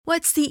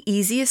What's the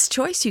easiest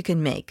choice you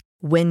can make?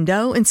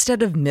 Window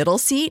instead of middle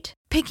seat?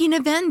 Picking a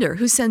vendor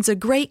who sends a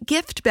great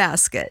gift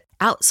basket?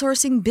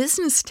 Outsourcing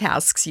business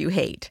tasks you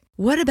hate?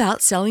 What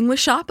about selling with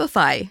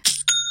Shopify?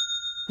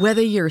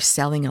 Whether you're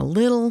selling a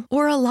little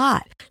or a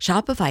lot,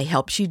 Shopify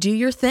helps you do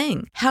your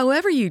thing,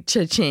 however you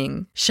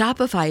cha-ching.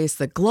 Shopify is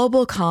the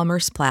global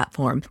commerce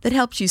platform that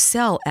helps you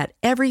sell at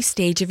every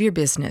stage of your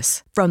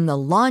business. From the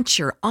launch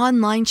your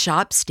online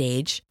shop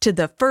stage to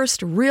the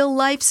first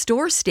real-life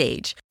store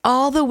stage,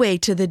 all the way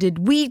to the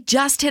did we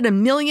just hit a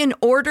million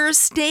orders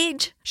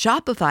stage.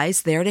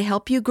 Shopify's there to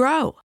help you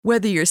grow.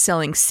 Whether you're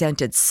selling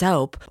scented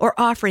soap or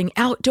offering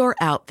outdoor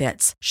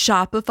outfits,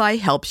 Shopify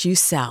helps you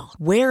sell.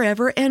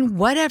 Wherever and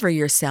whatever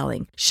you're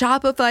selling,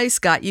 Shopify's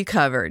got you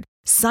covered.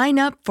 Sign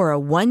up for a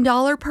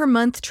 $1 per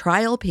month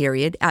trial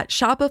period at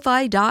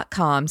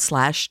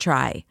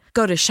shopify.com/try.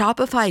 Go to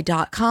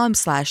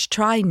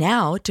shopify.com/try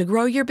now to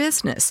grow your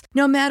business,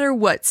 no matter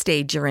what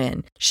stage you're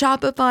in.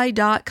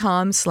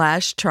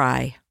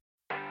 Shopify.com/try.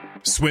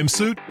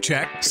 Swimsuit?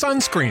 Check.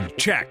 Sunscreen?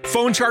 Check.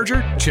 Phone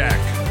charger? Check.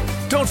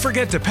 Don't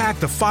forget to pack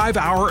the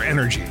 5-Hour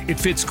Energy. It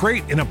fits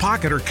great in a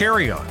pocket or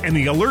carry-on, and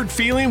the alert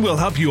feeling will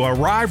help you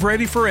arrive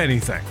ready for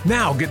anything.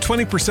 Now get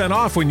 20%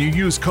 off when you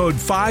use code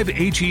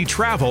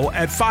 5HETRAVEL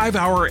at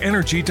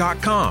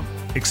 5hourenergy.com.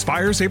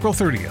 Expires April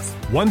 30th.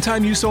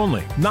 One-time use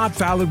only. Not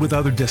valid with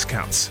other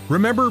discounts.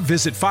 Remember,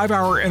 visit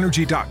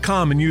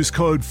 5hourenergy.com and use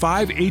code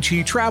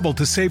 5HETRAVEL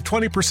to save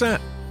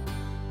 20%.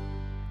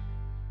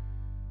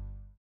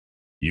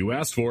 You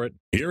asked for it.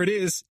 Here it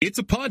is. It's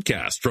a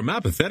podcast from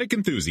Apathetic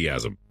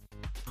Enthusiasm.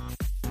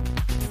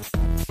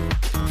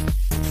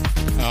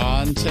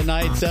 On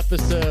tonight's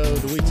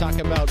episode, we talk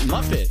about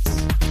Muppets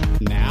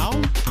now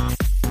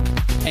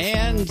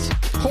and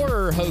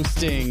horror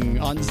hosting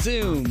on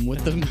Zoom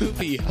with the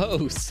movie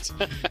host.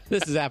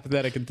 This is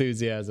Apathetic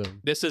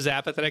Enthusiasm. This is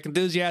Apathetic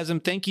Enthusiasm.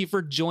 Thank you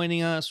for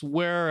joining us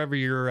wherever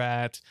you're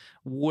at.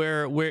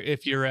 Where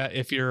if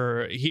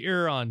you're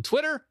here on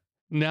Twitter.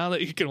 Now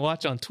that you can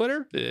watch on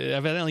Twitter,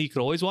 evidently you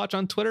could always watch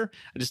on Twitter.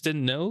 I just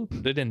didn't know.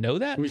 They didn't know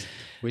that. We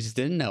just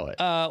didn't know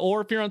it. Or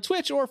if you're on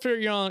Twitch, or if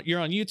you're on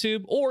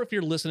YouTube, or if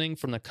you're listening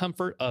from the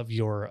comfort of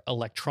your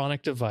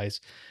electronic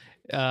device.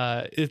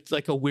 It's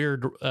like a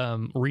weird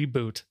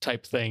reboot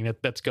type thing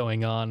that's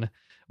going on,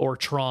 or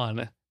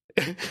Tron.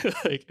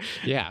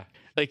 Yeah.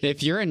 Like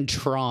if you're in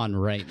Tron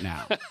right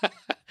now,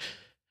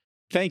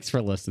 thanks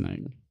for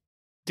listening.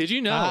 Did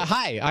you know?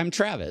 Hi, I'm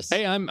Travis.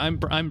 Hey, I'm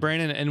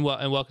Brandon, and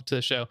welcome to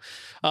the show.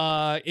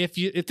 If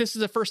this is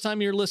the first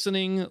time you're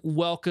listening,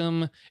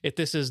 welcome. If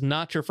this is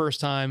not your first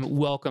time,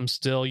 welcome.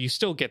 Still, you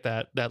still get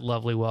that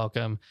lovely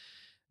welcome.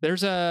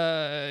 There's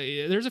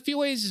a few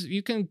ways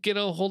you can get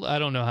a hold. I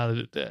don't know how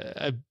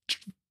to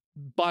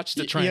botch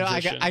the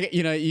transition.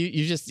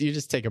 You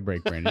just take a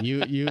break, Brandon.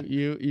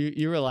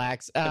 You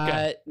relax.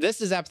 Okay.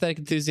 This is Apathetic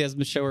Enthusiasm,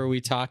 the show where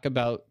we talk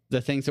about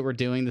the things that we're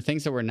doing, the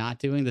things that we're not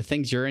doing, the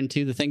things you're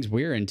into, the things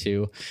we're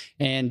into.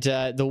 And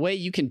the way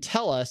you can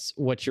tell us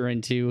what you're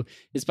into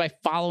is by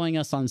following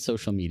us on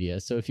social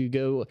media. So if you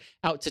go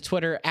out to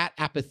Twitter at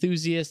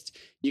Apathusiast,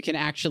 you can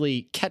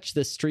actually catch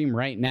this stream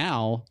right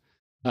now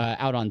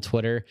out on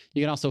Twitter.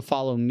 You can also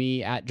follow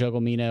me at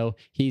Jugglemino.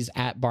 He's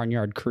at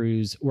Barnyard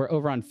Cruise. We're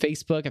over on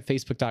Facebook at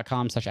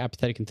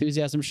facebook.com/Apathetic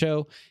Enthusiasm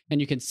Show. And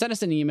you can send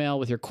us an email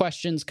with your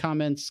questions,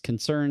 comments,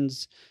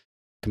 concerns,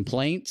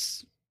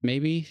 complaints.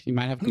 Maybe you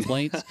might have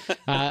complaints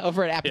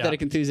over at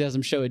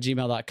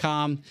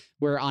apatheticenthusiasmshow@gmail.com.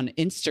 We're on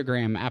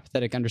Instagram,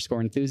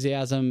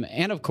 apathetic_enthusiasm.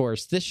 And of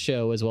course, this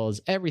show, as well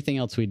as everything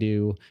else we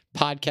do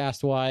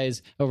podcast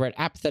wise, over at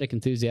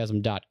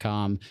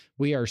apatheticenthusiasm.com.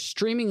 We are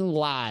streaming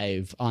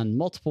live on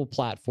multiple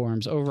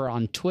platforms over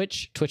on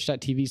Twitch,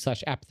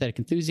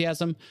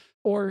 twitch.tv/apatheticenthusiasm,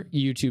 or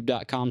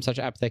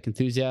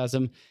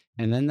youtube.com/apatheticenthusiasm.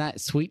 And then that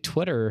sweet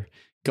Twitter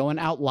going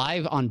out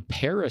live on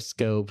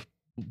Periscope.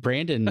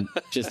 Brandon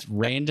just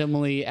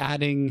randomly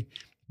adding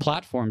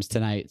platforms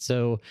tonight.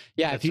 So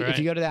yeah, if you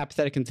go to the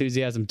Apathetic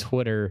Enthusiasm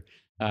Twitter,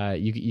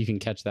 you can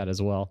catch that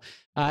as well.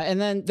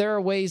 And then there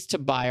are ways to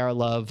buy our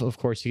love. Of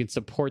course, you can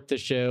support the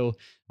show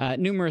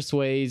numerous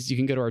ways. You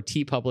can go to our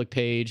TeePublic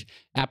page.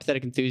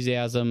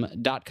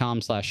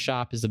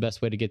 apatheticenthusiasm.com/shop is the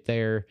best way to get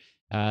there.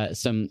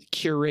 Some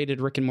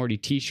curated Rick and Morty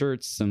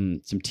t-shirts, some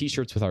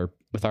t-shirts with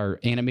our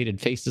animated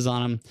faces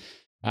on them.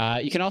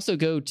 You can also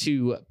go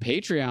to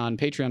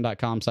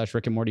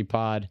patreon.com/Rick and Morty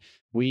pod.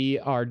 We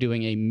are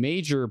doing a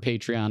major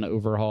Patreon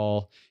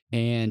overhaul,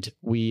 and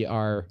we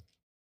are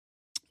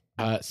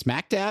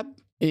smack dab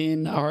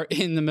in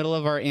the middle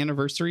of our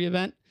anniversary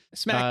event.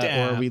 Smack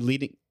dab. Or are we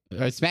leading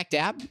smack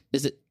dab?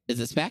 Is it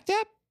smack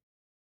dab?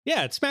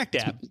 Yeah, it's smack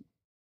dab.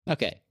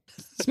 Okay.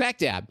 Smack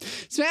dab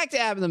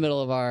in the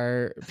middle of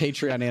our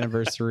Patreon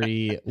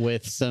anniversary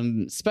with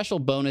some special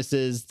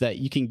bonuses that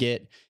you can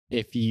get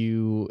if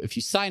you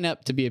sign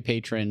up to be a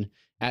patron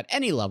at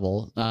any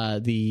level.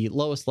 The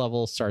lowest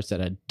level starts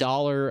at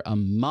 $1 a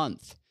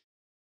month.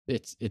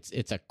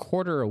 It's a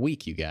quarter a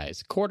week, you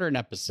guys. Quarter an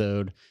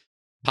episode.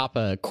 Pop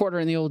a quarter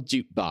in the old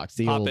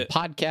jukebox, old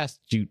podcast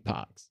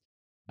jukebox.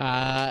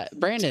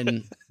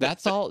 Brandon,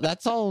 that's all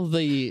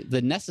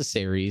the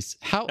necessaries.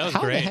 How the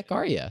heck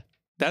are you?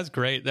 That's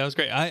great. That was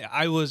great.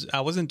 I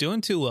wasn't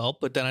doing too well,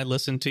 but then I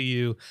listened to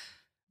you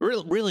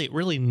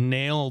really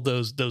nail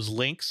those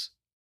links,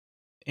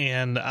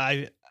 and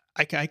I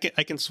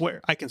can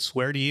swear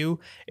to you,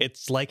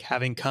 it's like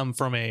having come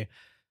from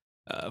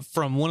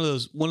from one of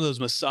those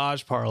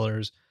massage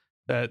parlors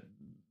that,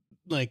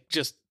 like,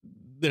 just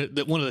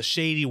the one of the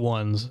shady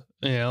ones,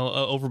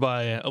 over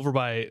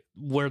by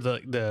where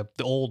the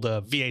old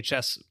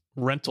VHS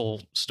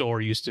rental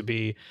store used to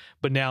be,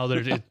 but now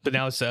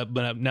it's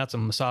a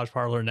massage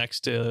parlor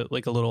next to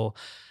like a little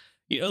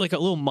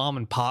mom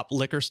and pop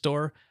liquor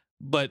store,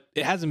 but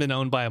it hasn't been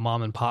owned by a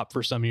mom and pop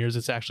for some years.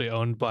 It's actually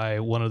owned by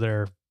one of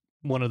their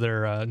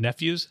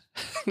nephews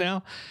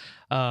now.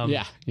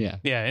 Yeah.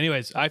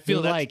 Anyways, I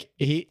feel like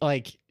he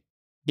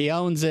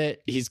owns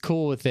it. He's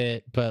cool with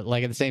it, but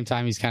like at the same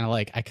time, he's kind of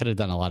like, I could have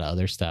done a lot of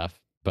other stuff,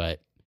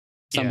 but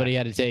somebody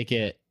had to take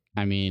it.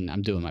 I mean,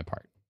 I'm doing my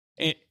part.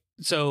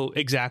 So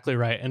exactly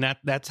right, and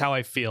that's how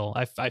I feel.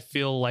 I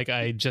feel like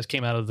I just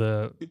came out of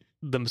the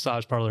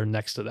massage parlor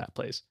next to that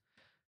place.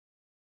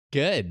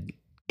 Good.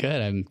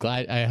 I'm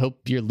glad. I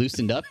hope you're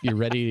loosened up. You're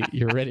ready.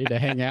 You're ready to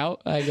hang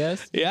out, I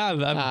guess. Yeah,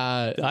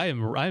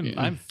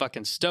 I'm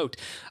fucking stoked.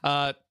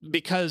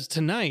 Because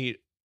tonight,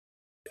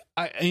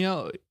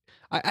 the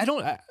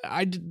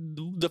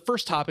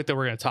first topic that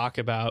we're going to talk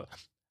about,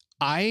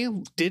 I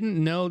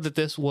didn't know that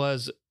this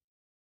was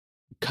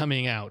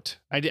coming out.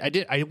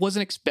 I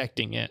wasn't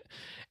expecting it,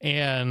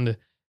 and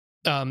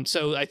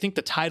so I think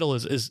the title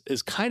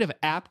is kind of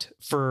apt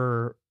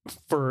for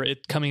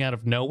it coming out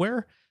of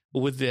nowhere,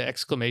 with the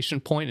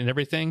exclamation point and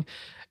everything.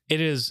 It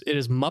is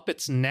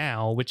Muppets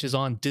Now, which is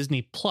on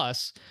Disney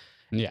Plus.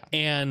 Yeah.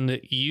 And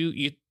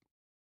it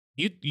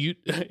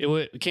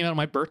came out on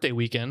my birthday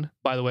weekend,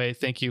 by the way.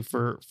 Thank you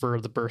for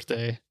the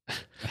birthday.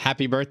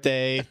 Happy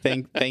birthday.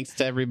 Thanks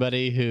to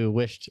everybody who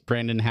wished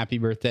Brandon happy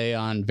birthday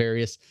on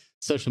various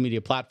social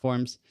media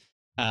platforms.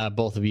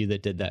 Both of you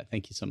that did that,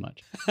 thank you so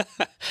much.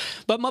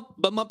 but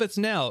Muppets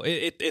Now,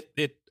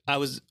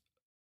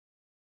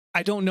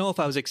 I don't know if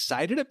I was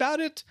excited about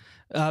it,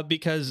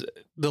 because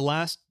the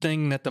last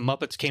thing that the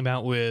Muppets came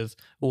out with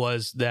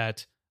was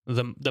that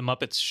the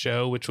Muppets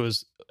show, which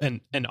was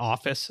an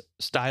Office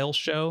style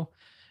show,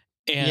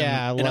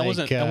 and I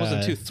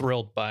wasn't too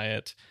thrilled by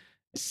it.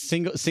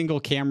 Single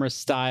camera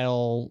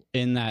style,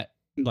 in that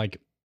like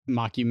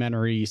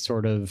mockumentary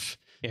sort of,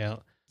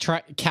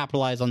 try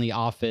capitalize on The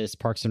Office,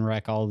 Parks and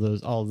Rec, all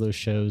of those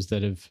shows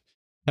that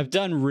have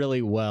done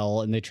really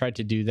well, and they tried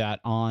to do that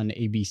on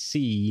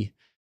ABC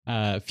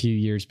a few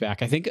years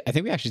back. I think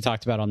we actually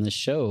talked about on this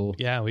show.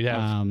 Yeah, we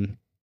have.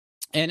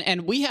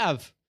 And we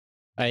have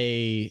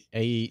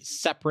a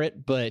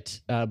separate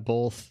but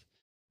both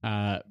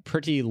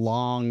pretty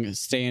long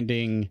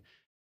standing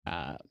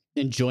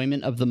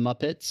enjoyment of the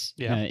Muppets.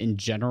 In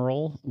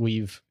general.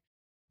 We've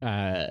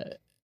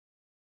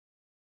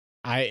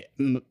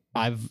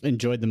I've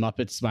enjoyed the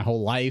Muppets my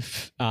whole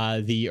life.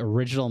 The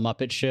original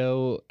Muppet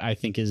Show, I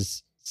think,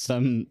 is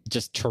some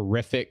just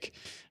terrific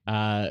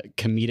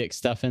comedic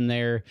stuff in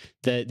there.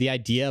 The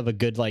idea of a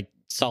good, like,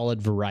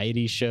 solid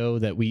variety show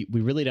that we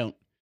really don't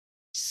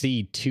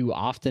see too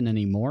often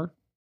anymore,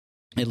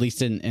 at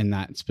least in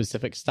that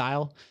specific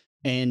style.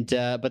 And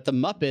but the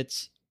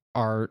Muppets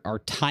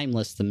are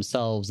timeless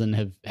themselves, and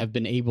have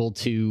been able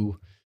to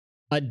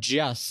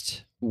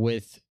adjust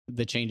with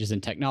the changes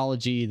in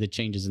technology, the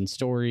changes in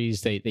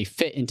stories. They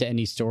fit into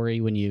any story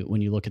when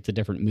you look at the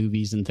different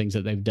movies and things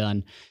that they've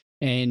done.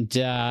 And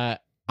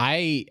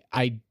I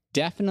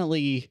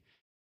definitely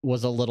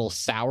was a little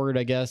soured,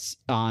 I guess,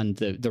 on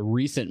the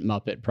recent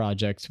Muppet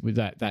projects with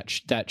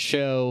that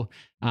show.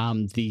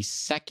 The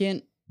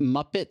second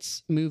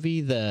Muppets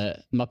movie,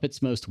 the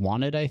Muppets Most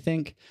Wanted, I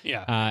think.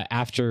 Yeah.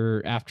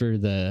 After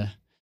the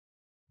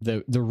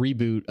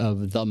reboot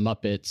of the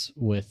Muppets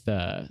with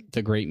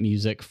the great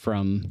music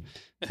from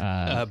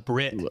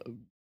Brit,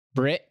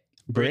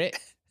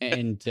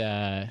 and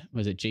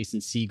was it Jason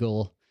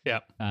Segel? Yeah.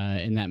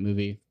 In that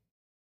movie,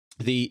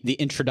 the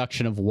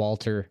introduction of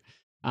Walter.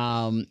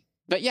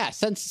 But yeah,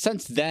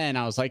 since then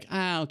I was like,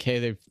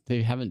 okay,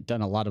 they haven't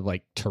done a lot of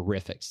like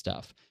terrific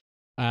stuff.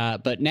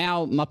 But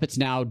now Muppets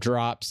Now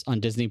drops on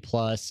Disney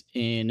Plus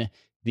in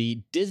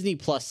the Disney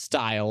Plus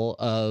style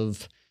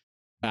of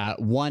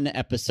one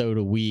episode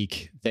a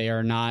week. They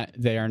are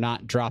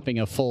not dropping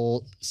a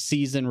full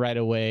season right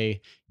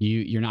away.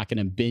 You're not going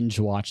to binge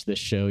watch this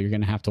show. You're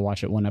going to have to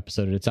watch it one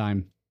episode at a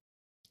time.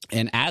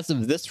 And as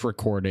of this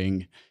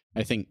recording,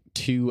 I think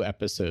 2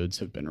 episodes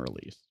have been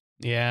released.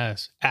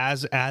 Yes,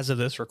 as of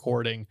this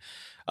recording,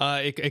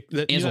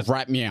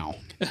 right meow.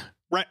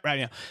 Right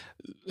now,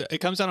 it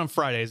comes out on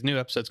Fridays. New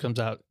episodes come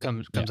out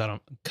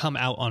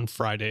on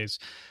Fridays.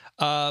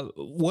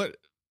 What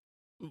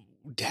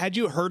had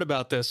you heard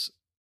about this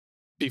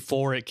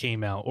before it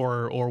came out,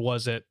 or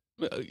was it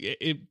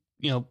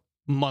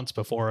months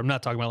before? I'm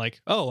not talking about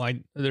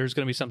like, there's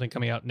going to be something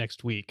coming out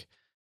next week.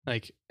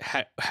 Like,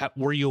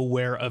 were you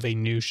aware of a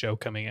new show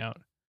coming out?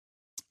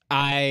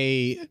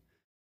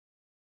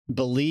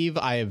 believe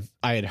I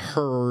had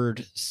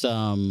heard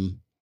some.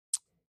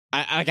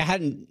 I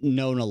hadn't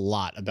known a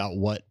lot about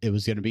what it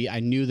was going to be.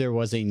 I knew there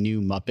was a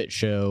new Muppet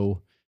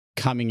show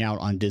coming out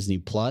on Disney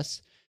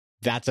Plus.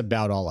 That's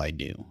about all I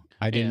knew.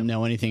 I didn't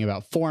know anything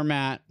about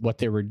format, what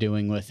they were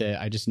doing with it.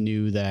 I just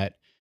knew that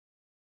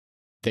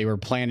they were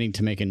planning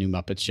to make a new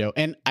Muppet show.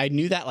 And I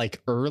knew that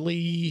like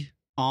early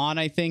on,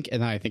 I think.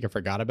 And then I think I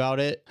forgot about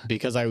it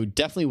because I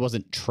definitely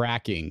wasn't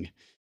tracking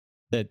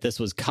that this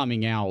was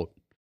coming out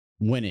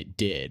when it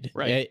did.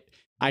 Right.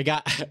 I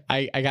got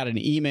an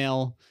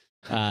email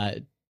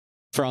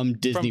from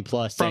Disney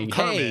Plus saying,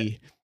 "Hey,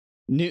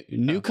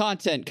 new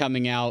content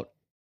coming out.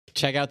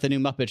 Check out the new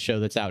Muppet show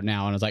that's out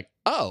now." And I was like,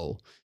 "Oh."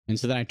 And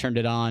so then I turned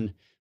it on,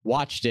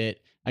 watched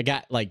it. I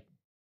got like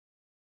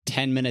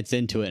 10 minutes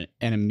into it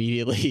and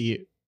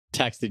immediately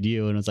texted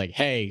you and was like,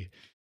 "Hey,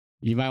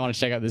 you might want to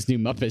check out this new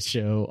Muppet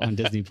show on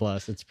Disney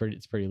Plus. It's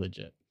pretty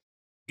legit."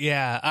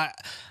 Yeah,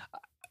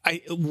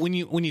 I when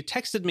you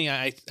texted me,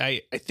 I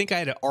think I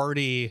had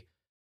already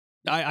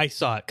I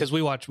saw it because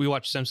we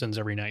watch Simpsons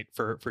every night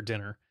for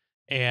dinner,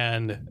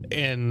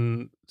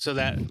 and so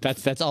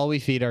that's all we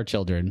feed our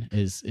children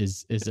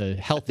is a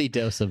healthy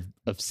dose of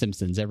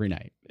Simpsons every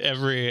night,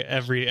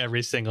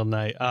 every single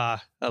night. I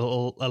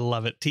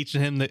love it,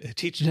 teaching him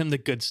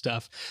the good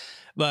stuff.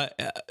 But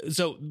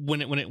so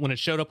when it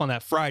showed up on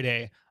that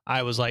Friday,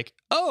 I was like,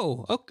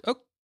 oh,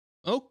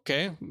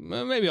 okay,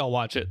 maybe I'll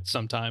watch it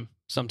sometime.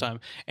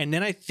 And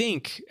then I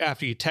think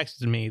after you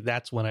texted me,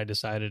 that's when I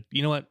decided,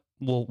 you know what,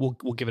 we'll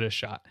give it a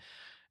shot.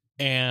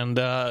 And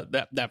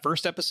that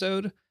first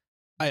episode,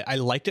 I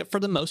liked it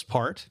for the most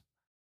part.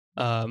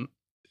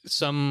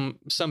 Some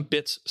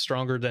bits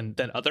stronger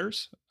than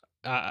others.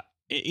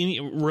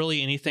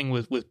 Anything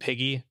with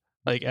Piggy,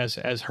 like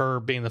as her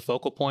being the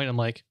focal point, I'm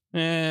like,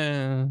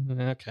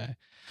 okay.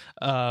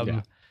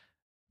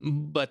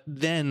 But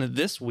then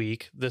this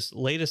week, this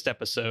latest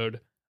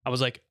episode, I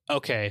was like,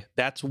 okay,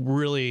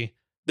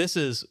 this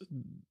is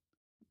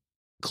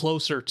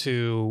closer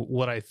to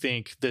what I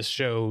think this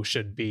show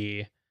should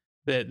be,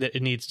 that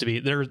it needs to be.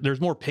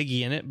 There's more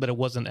Piggy in it, but it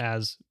wasn't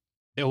as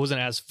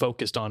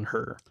focused on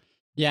her.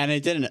 Yeah, and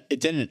it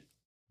didn't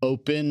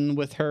open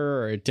with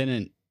her, or it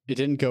didn't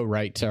go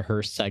right to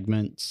her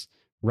segments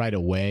right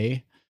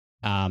away,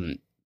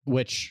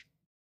 which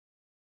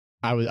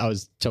I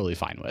was totally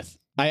fine with.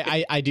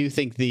 I do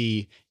think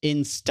the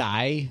in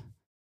style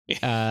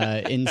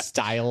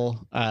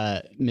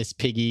Miss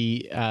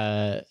Piggy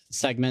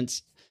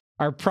segments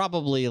are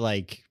probably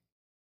like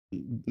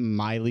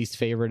my least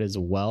favorite as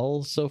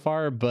well so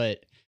far,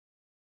 but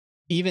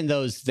even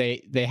those,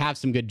 they have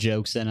some good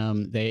jokes in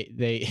them.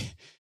 It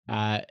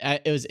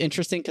was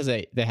interesting because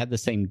they had the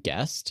same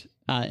guest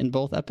in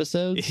both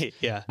episodes.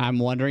 Yeah, I'm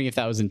wondering if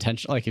that was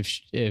intentional, like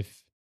if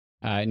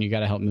and you got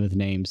to help me with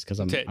names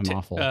because I'm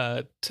awful.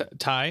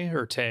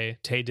 Tay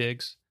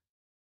Diggs.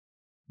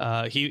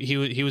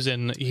 He was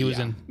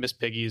in Miss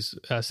Piggy's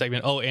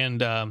segment. Oh,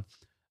 and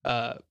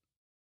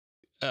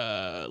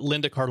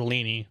Linda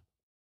Cardellini.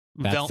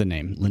 That's the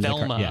name. Linda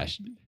Velma.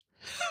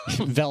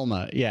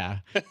 Velma. Yeah.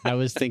 I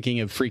was thinking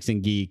of Freaks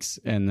and Geeks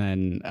and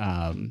then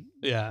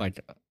like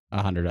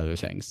 100 other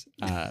things.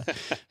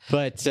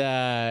 But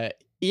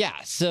yeah,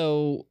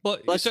 so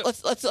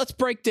let's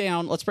break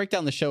down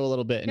the show a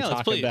little bit and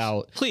talk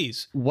about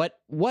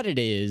what it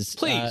is.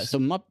 Please. So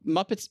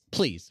Muppets,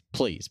 please,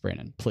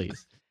 Brandon,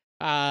 please.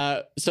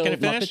 So Can I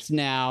finish? Muppets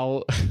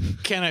Now.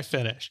 Can I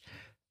finish?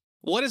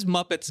 What is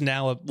Muppets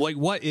Now? Like,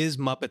 what is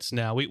Muppets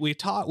Now? We've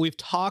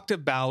talked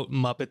about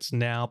Muppets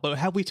Now, but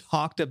have we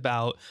talked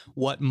about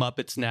what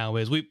Muppets Now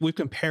is? We've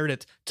compared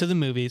it to the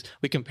movies.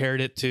 We compared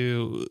it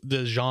to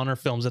the genre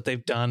films that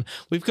they've done.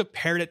 We've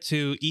compared it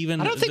to even.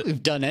 I don't think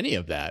we've done any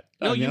of that.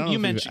 No, you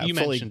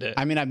mentioned it.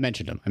 I mean, I've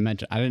mentioned them.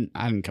 I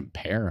didn't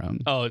compare them.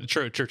 Oh,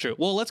 true.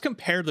 Well, let's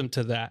compare them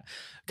to that,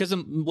 because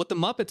what the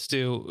Muppets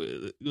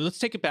do. Let's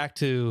take it back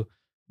to.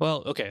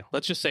 Well, okay.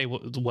 Let's just say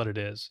what it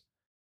is.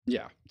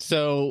 Yeah.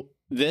 So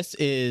this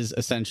is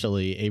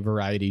essentially a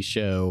variety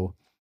show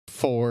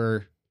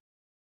for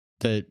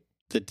the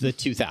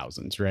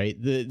 2000s, right?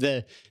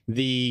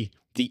 The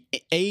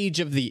age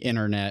of the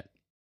internet.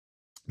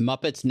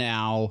 Muppets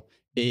Now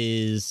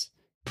is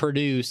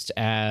produced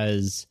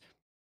as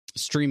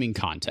streaming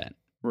content,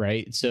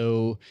 right?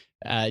 So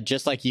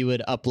just like you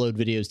would upload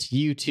videos to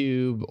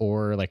YouTube,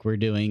 or like we're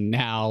doing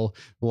now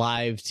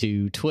live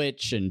to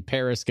Twitch and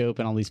Periscope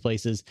and all these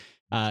places,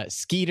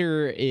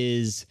 Scooter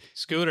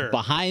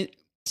behind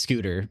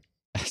Scooter.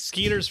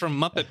 Skeeter's from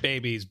Muppet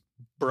Babies,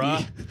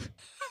 bruh.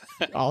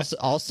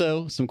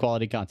 also some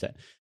quality content.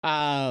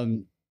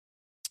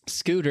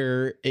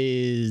 Scooter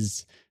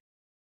is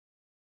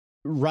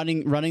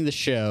running the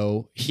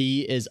show.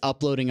 He is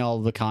uploading all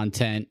of the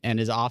content and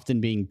is often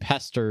being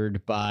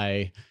pestered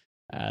by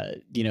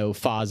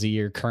Fozzie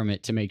or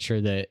Kermit to make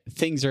sure that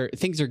things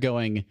are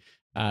going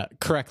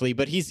correctly,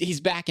 but he's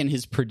back in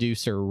his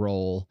producer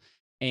role.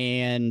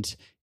 And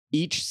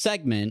each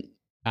segment,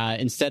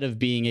 instead of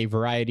being a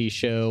variety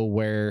show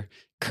where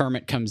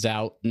Kermit comes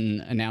out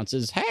and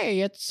announces,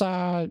 "Hey, it's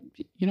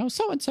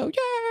so-and-so,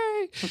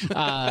 yay!"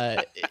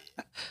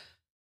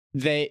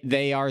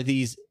 They are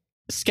these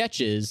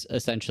sketches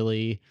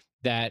essentially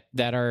that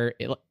are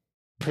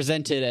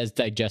presented as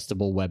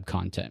digestible web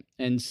content.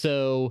 And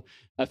so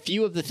a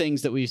few of the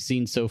things that we've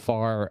seen so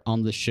far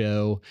on the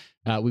show,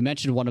 we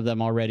mentioned one of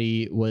them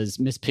already, was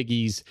Miss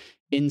Piggy's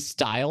In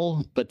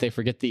Style, but they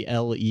forget the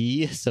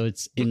LE, so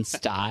it's In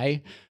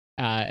Sty.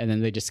 And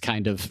then they just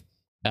kind of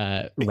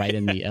write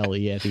in the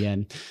LE at the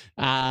end.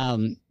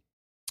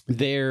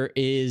 There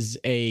is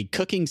a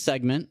cooking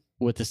segment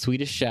with the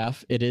Swedish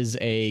chef. It is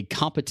a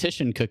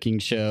competition cooking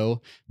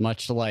show,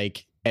 much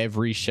like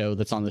every show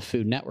that's on the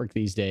Food Network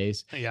these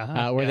days,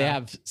 where they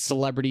have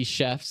celebrity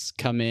chefs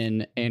come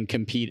in and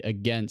compete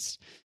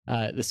against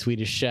the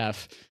Swedish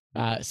chef.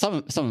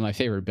 Some of my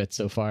favorite bits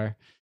so far.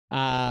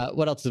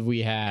 What else have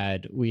we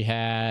had? We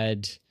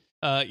had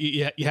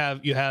you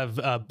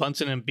have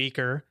Bunsen and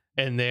Beaker,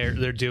 and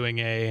they're doing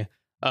a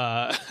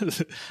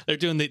they're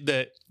doing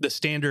the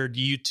standard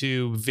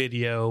YouTube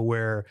video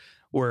where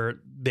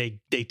they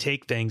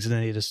take things and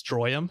then they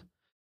destroy them.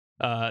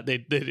 They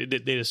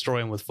destroy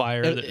them with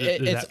fire.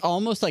 It's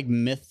almost like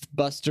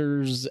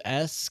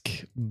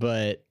Mythbusters-esque,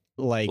 but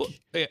like. Well,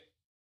 yeah.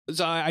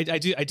 So I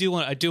do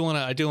want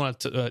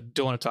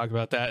to talk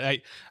about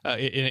that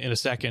in a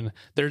second.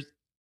 There's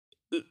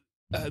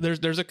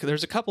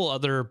a couple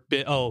other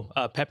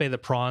Pepe the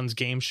Prawns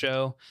game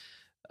show.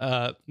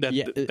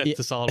 That's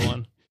a solid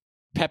one.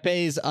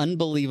 Pepe's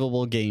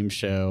Unbelievable Game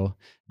Show.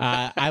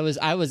 I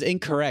was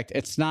incorrect.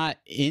 It's not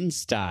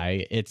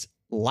Insty, it's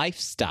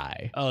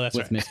Lifestyle. Oh, that's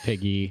with right. Miss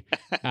Piggy.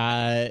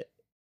 The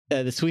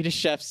Swedish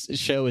chef's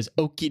show is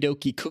Okie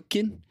Dokie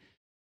Cooking.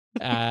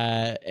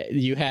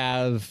 You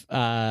have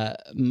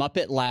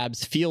Muppet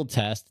Labs Field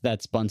Test.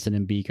 That's Bunsen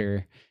and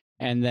Beaker.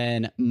 And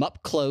then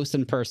Mupp Close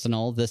and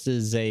Personal. This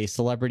is a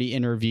celebrity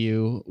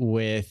interview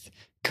with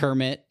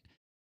Kermit.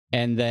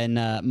 And then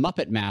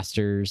Muppet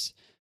Masters,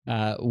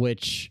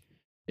 which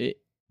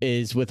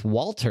is with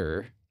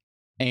Walter.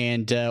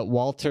 And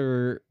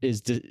Walter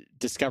is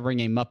discovering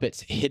a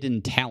Muppet's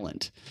hidden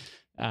talent.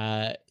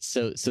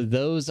 So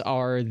those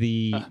are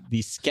the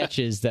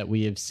sketches that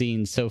we have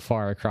seen so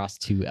far across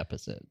 2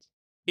 episodes.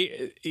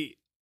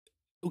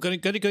 Gonna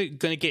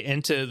get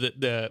into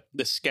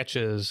the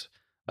sketches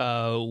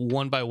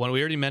one by one. We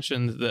already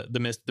mentioned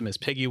the Miss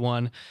Piggy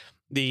one,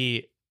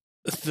 the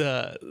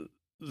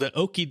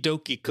Okie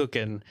Dokie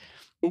Cooking.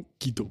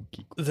 Okie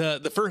dokie.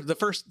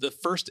 The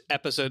first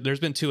episode. There's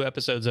been 2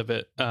 episodes of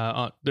it.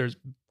 There's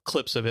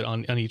clips of it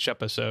on each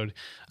episode.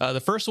 The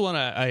first one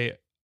I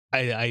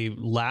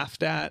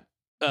laughed at,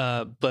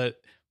 but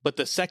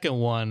the second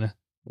one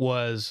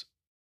was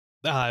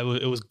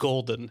it was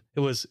golden.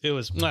 It was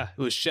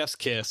chef's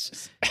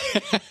kiss.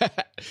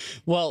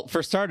 Well,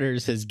 for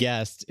starters, his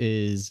guest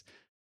is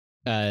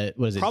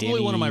was it probably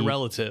Danny... one of my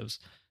relatives,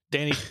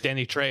 Danny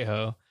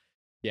Trejo.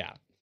 Yeah.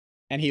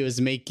 And he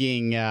was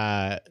making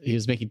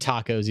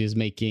tacos. He was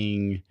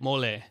making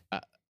mole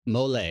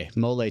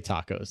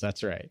tacos.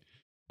 That's right.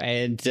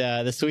 And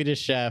the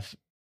Swedish chef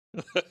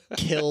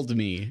killed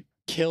me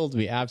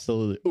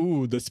absolutely.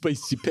 Ooh, the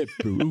spicy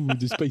pepper. Ooh,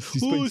 the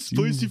spicy. Ooh,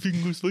 spicy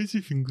fingers.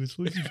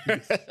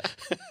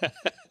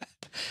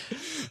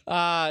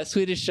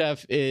 Swedish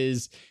chef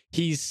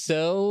he's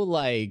so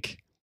like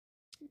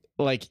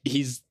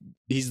he's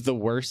the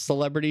worst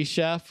celebrity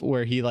chef,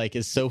 where he like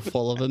is so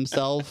full of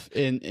himself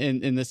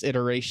in this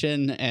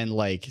iteration, and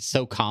like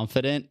so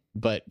confident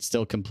but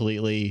still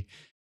completely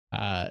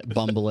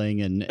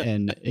bumbling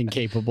and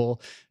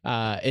incapable.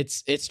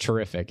 It's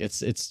terrific.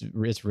 It's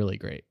really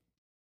great.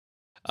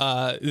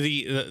 But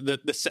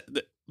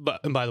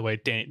by the way,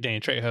 Danny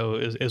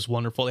Trejo is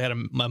wonderful. They had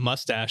a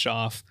mustache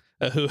off.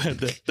 Who had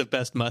the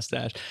best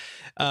mustache?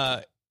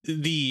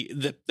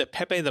 The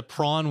Pepe the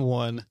Prawn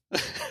one,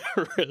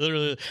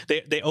 literally,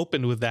 they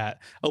opened with that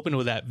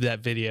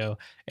video,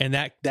 and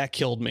that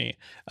killed me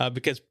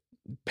because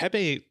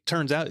Pepe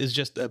turns out is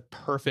just a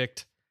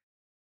perfect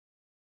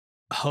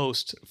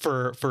host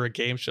for a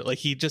game show. Like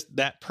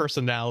that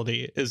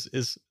personality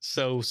is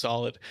so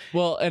solid.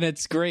 Well, and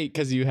it's great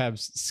because you have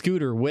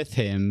Scooter with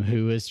him,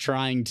 who is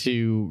trying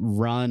to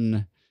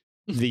run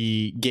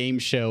the game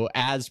show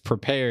as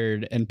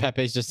prepared, and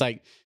Pepe's just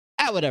like,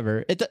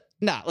 whatever.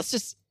 Let's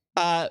just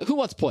who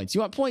wants points?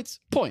 You want points?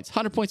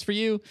 100 points for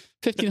you,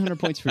 1,500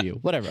 points for you,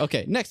 whatever.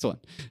 Okay, next one.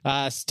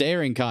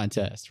 Staring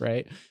contest,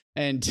 right?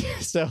 And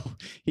so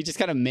he just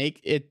kind of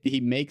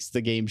makes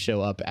the game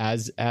show up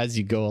as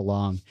you go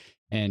along,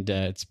 and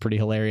it's pretty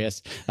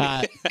hilarious.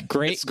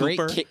 Great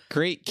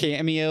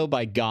cameo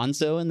by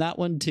Gonzo in that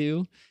one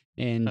too,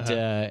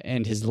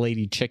 and his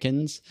lady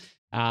chickens.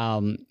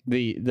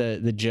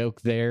 The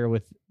joke there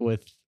with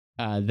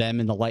them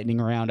in the lightning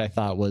round, I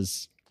thought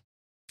was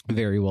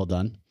very well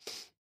done.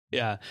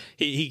 Yeah,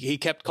 he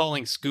kept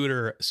calling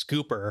Scooter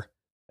Scooper.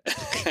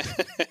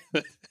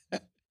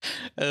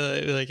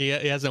 Like he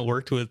hasn't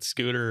worked with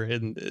Scooter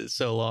in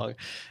so long.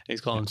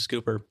 He's calling him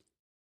Scooper.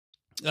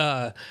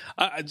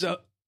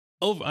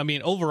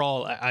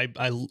 Overall,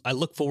 I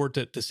look forward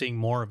to seeing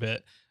more of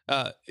it.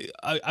 I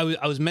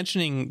was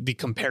mentioning the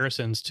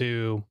comparisons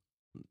to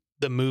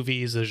the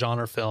movies, the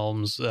genre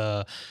films,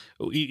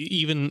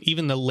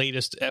 even the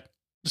latest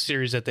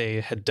series that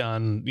they had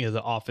done,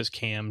 the Office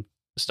Cam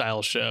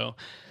style show,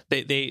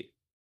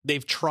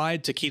 they've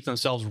tried to keep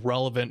themselves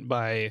relevant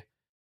by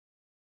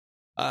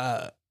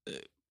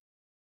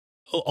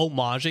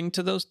homaging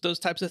to those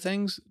types of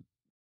things.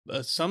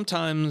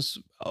 Oftentimes,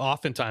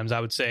 I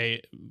would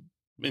say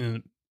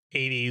in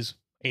 80s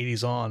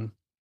on,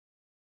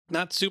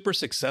 not super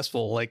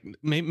successful, like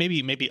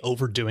maybe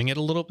overdoing it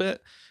a little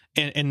bit,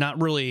 and not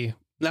really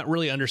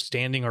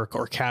understanding or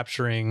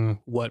capturing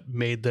what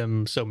made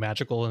them so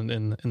magical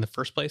in the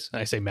first place. And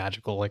I say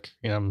magical like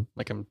I'm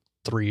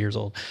 3 years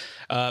old,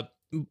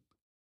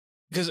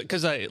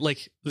 because I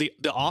like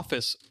the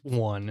Office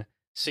one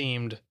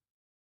seemed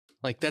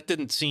like that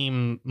didn't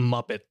seem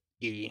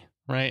Muppet-y,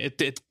 right?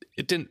 It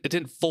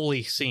didn't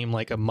fully seem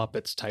like a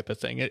Muppets type of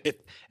thing.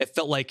 It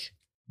felt like,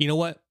 you know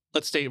what?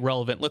 Let's stay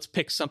relevant. Let's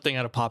pick something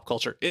out of pop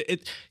culture.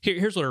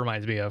 Here's what it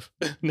reminds me of.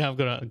 Now I'm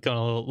going on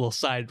a little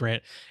side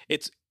rant.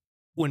 It's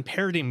when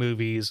parody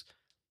movies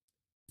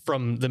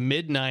from the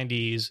mid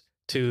 90s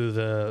to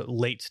the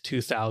late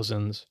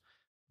 2000s,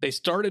 they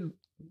started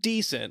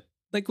decent,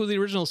 like with the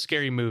original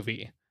Scary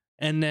Movie.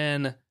 And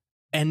then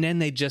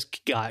they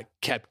just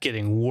kept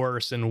getting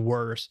worse and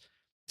worse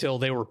till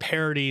they were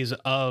parodies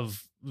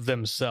of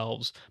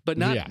themselves, but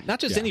not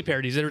just any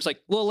parodies. It was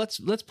like, well, let's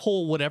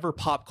pull whatever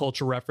pop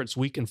culture reference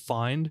we can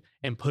find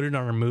and put it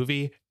on our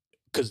movie,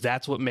 because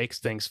that's what makes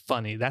things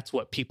funny. That's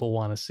what people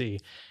want to see.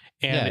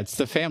 And it's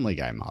the Family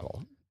Guy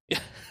model.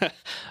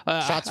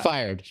 Shots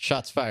fired.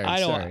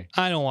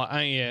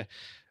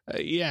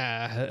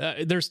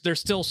 There's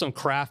still some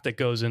craft that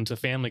goes into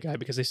Family Guy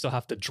because they still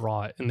have to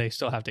draw it and they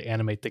still have to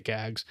animate the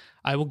gags.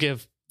 I will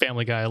give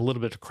Family Guy a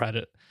little bit of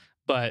credit,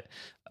 but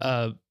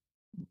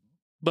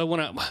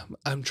when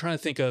I'm trying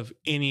to think of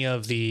any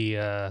of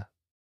the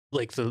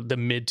like the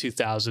mid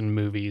 2000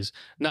 movies,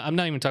 I'm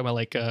not even talking about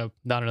like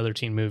Not Another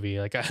Teen Movie.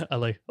 Like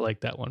I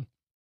like that one.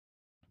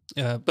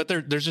 But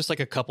there's just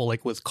like a couple,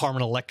 like with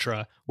Carmen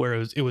Electra, where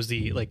it was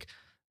the like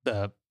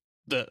the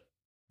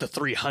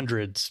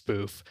 300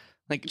 spoof,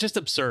 like just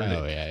absurd.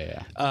 Oh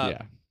yeah.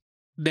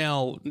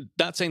 Now,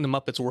 not saying the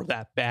Muppets were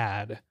that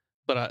bad,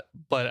 but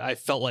I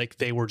felt like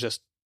they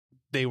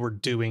were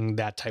doing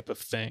that type of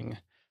thing.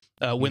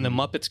 When the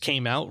Muppets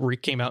came out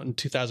in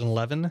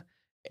 2011,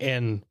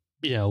 and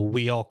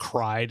we all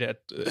cried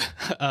at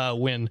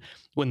when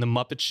the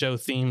Muppet Show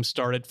theme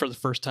started for the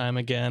first time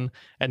again,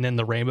 and then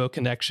the Rainbow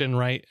Connection,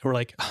 right? We're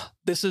like, oh,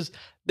 this is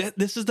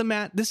the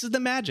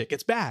magic.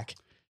 It's back.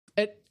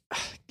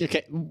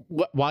 Okay,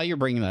 while you're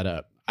bringing that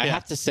up, I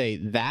have to say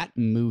that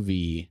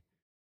movie,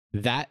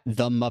 the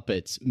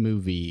Muppets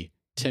movie,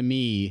 to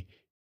me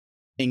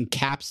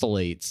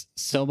encapsulates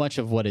so much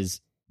of what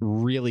is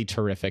really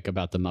terrific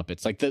about the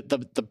Muppets. Like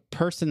the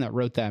person that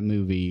wrote that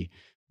movie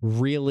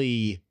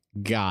really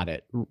got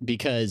it,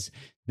 because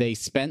they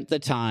spent the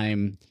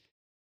time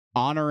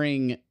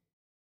honoring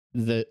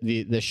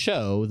the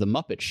show, the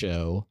Muppet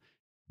Show,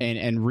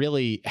 and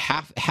really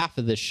half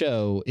of the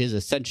show is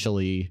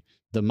essentially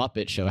the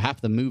Muppet Show.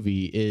 Half the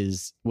movie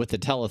is, with the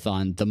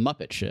telethon, the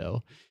Muppet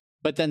Show.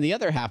 But then the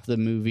other half of the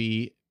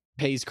movie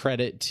pays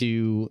credit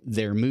to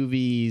their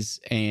movies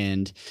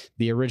and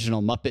the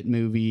original Muppet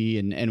movie,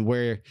 and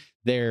where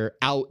they're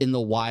out in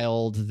the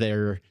wild,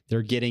 they're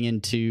getting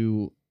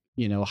into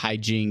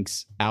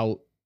hijinks out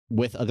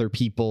with other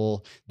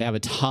people. They have a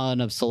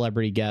ton of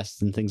celebrity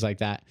guests and things like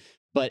that.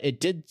 But it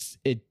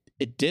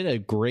did a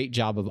great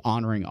job of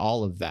honoring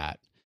all of that.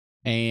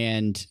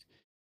 And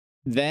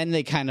then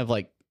they kind of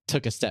like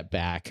took a step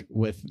back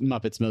with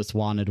Muppets Most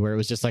Wanted, where it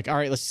was just like, all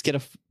right, let's just get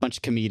a bunch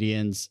of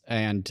comedians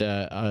and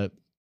a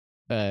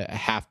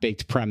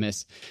half-baked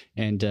premise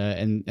and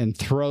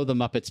throw the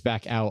Muppets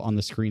back out on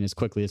the screen as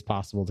quickly as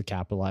possible to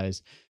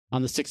capitalize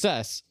on the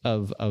success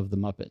of the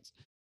Muppets.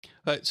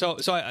 So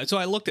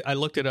I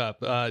looked it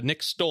up.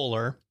 Nick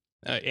Stoller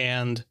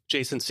and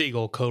Jason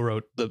Segel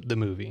co-wrote the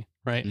movie,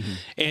 right? Mm-hmm.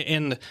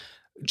 And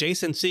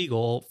Jason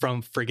Segel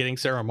from Forgetting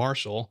Sarah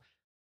Marshall,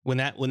 when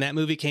that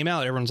movie came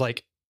out, everyone's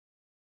like,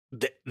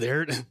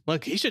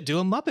 look, he should do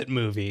a Muppet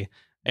movie.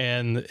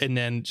 And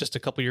then just a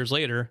couple years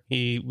later,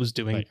 he was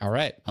doing. Like, all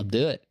right, I'll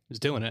do it. He was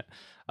doing it.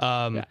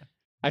 I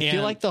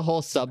feel like the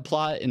whole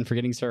subplot in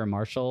Forgetting Sarah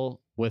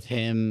Marshall with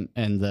him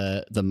and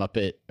the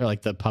Muppet, or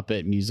like the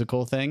puppet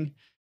musical thing,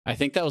 I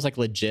think that was like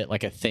legit,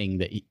 like a thing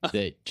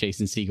that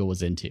Jason Segel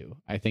was into.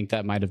 I think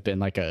that might have been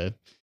like a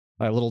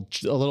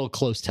little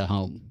close to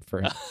home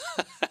for him.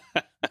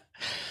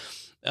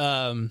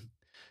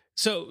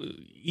 So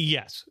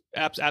yes,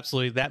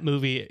 absolutely, that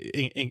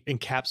movie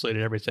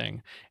encapsulated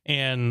everything.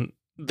 And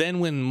then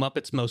when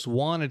Muppets Most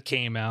Wanted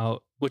came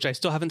out, which I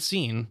still haven't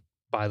seen,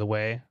 by the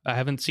way, I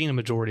haven't seen a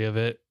majority of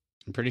it.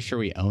 I'm pretty sure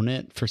we own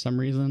it for some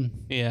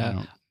reason.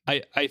 Yeah,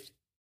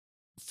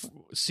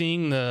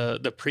 seeing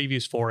the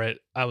previews for it,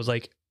 I was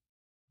like,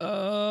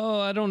 oh,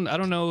 I don't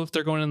know if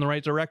they're going in the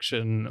right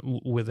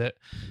direction with it.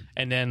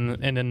 And then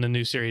the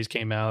new series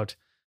came out,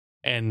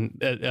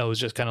 and I was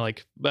just kind of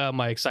like, well,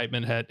 my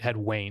excitement had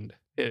waned.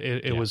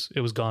 It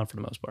was gone for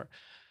the most part.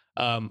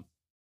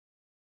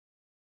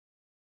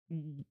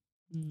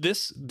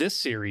 This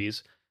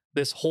series,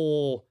 this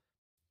whole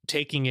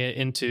taking it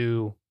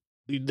into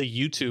the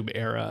YouTube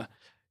era,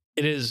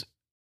 it is,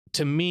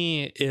 to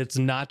me, it's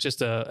not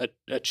just a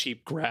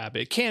cheap grab.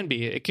 It can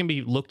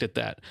be looked at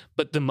that,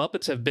 but the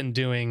Muppets have been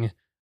doing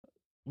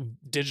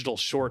digital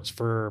shorts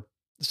for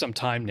some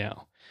time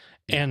now,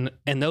 and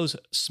those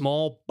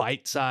small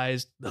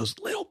bite-sized, those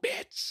little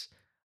bits,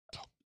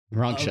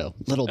 wrong show,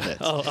 little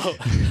bits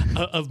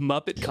of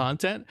Muppet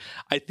content,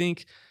 I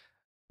think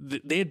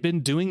they had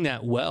been doing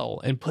that well,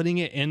 and putting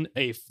it in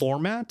a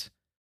format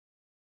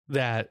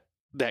that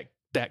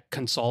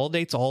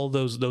consolidates all of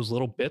those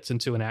little bits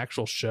into an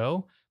actual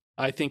show,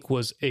 I think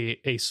was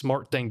a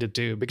smart thing to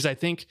do. Because I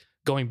think,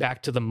 going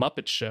back to the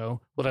Muppet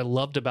Show, what I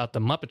loved about the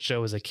Muppet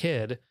Show as a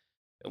kid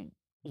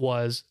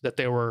was that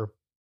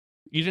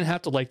you didn't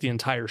have to like the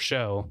entire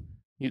show.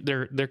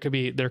 There could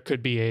be a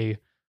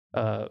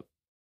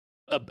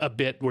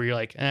bit where you're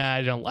like,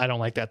 I don't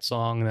like that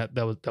song,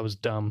 that was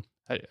dumb.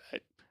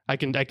 I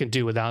can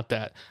do without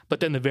that.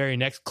 But then the very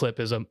next clip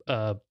is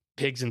a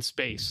Pigs in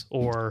Space,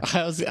 or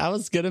I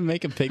was gonna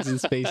make a Pigs in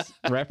Space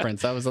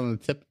reference. That was on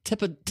the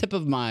tip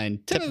of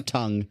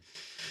tongue.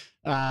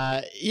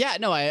 Yeah,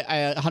 no,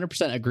 I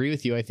 100% agree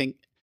with you. I think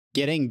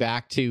getting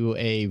back to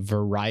a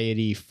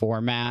variety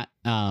format,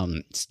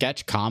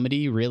 sketch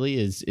comedy really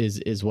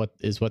is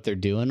what they're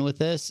doing with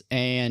this,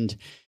 and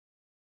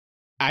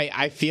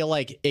I feel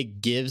like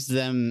it gives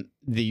them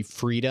the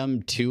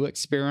freedom to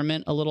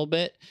experiment a little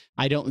bit.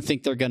 I don't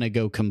think they're going to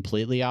go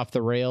completely off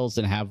the rails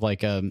and have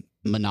like a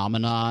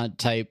Menomina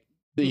type,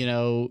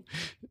 video.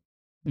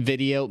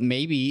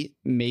 Maybe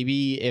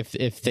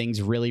if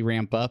things really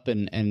ramp up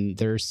and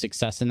there's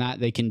success in that,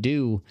 they can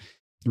do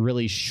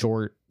really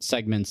short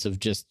segments of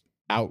just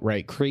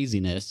outright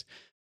craziness.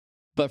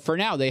 But for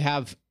now, they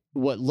have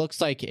what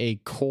looks like a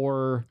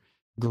core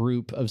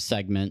group of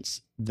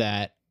segments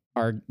that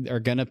are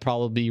going to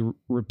probably be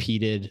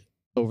repeated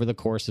over the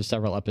course of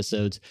several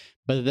episodes,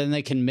 but then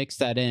they can mix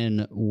that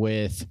in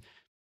with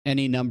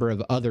any number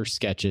of other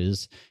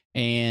sketches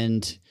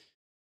and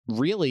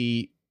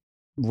really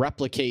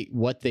replicate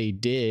what they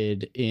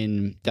did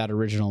in that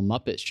original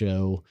Muppet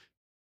Show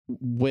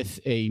with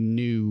a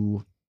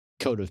new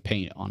coat of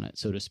paint on it,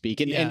 so to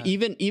speak. And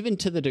even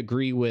to the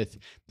degree with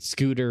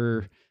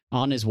Scooter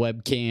on his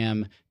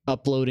webcam,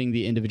 uploading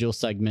the individual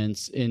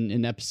segments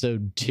in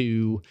episode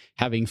 2,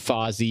 having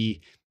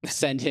Fozzie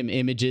send him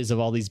images of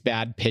all these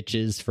bad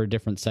pitches for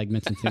different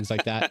segments and things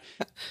like that.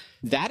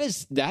 That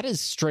is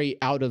straight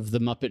out of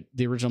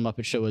the original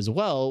Muppet Show as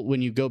well.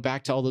 When you go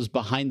back to all those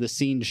behind the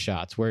scenes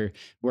shots where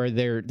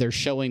they're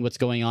showing what's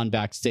going on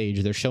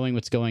backstage, they're showing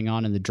what's going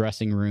on in the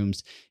dressing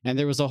rooms, and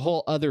there was a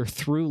whole other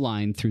through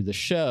line through the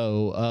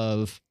show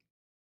of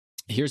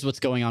here's what's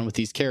going on with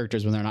these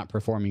characters when they're not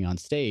performing on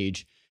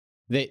stage.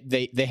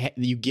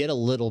 You get a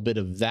little bit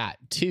of that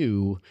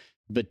too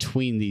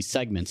between these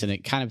segments, and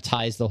it kind of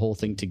ties the whole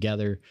thing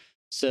together.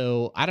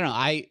 So I don't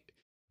know.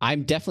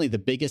 I'm definitely the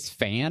biggest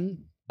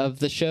fan of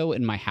the show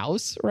in my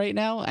house right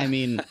now. I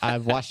mean,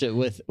 I've watched it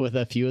with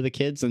a few of the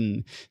kids,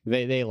 and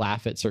they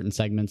laugh at certain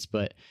segments,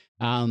 but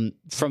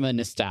from a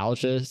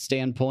nostalgia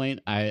standpoint,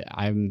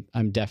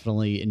 I'm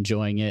definitely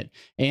enjoying it.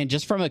 And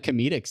just from a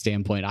comedic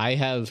standpoint, I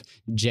have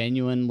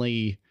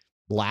genuinely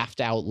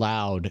laughed out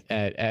loud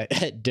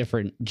at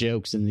different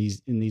jokes in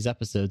these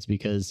episodes,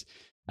 because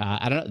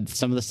I don't know,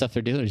 some of the stuff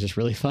they're doing is just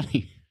really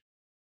funny.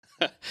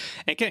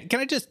 And can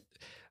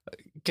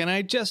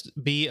I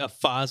just be a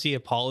Fozzie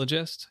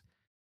apologist?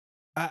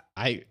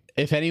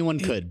 If anyone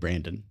could,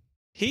 Brandon.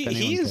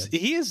 He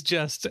is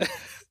just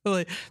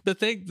like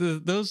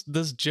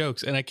those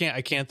jokes, and I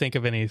can't think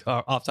of any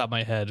off the top of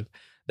my head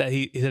that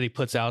he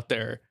puts out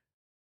there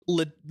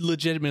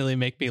legitimately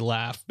make me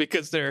laugh,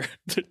 because they're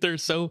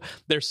so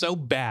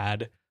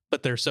bad,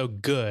 but they're so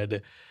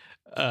good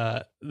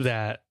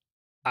that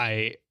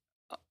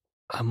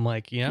I'm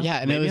like, and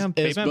it was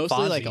mostly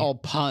Fozzie. Like all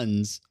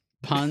puns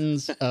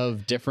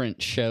of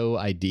different show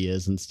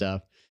ideas and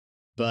stuff.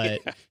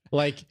 But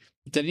like,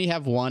 didn't he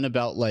have one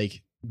about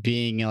like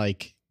being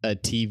like a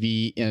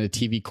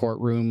TV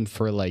courtroom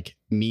for like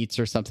meats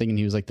or something, and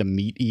he was like the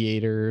meat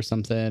eater or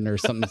something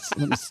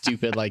something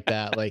stupid like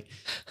that, like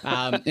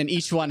and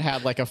each one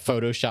had like a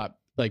Photoshop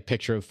like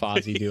picture of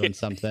Fozzie doing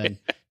something.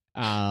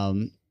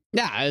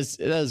 That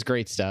was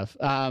great stuff.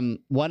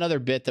 One other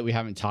bit that we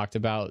haven't talked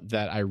about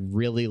that I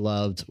really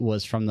loved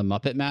was from the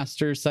Muppet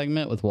Masters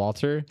segment with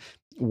Walter,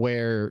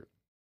 where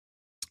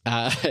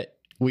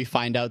we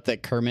find out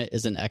that Kermit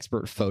is an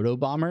expert photo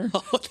bomber.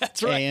 Oh,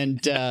 that's right. And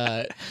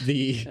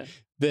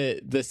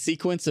the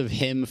sequence of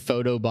him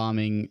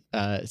photobombing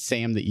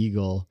Sam the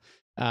Eagle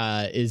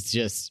is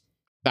just,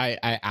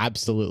 I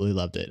absolutely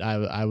loved it.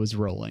 I was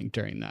rolling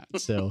during that.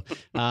 So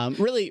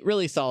really,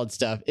 really solid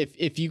stuff.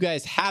 If you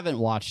guys haven't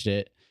watched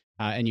it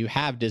and you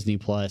have Disney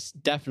Plus,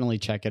 definitely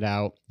check it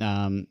out.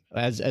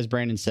 As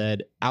Brandon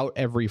said, out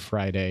every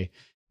Friday.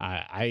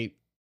 I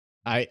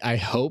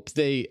hope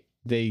they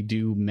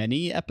do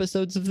many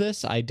episodes of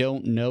this. I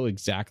don't know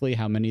exactly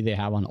how many they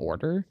have on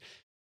order,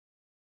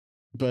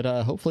 but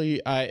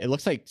hopefully, it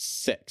looks like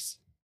six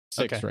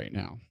Okay. right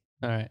now.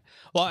 All right.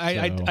 Well,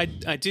 I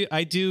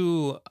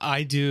do,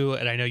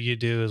 and I know you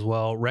do as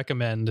well.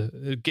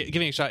 Recommend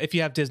giving it a shot if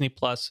you have Disney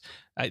Plus.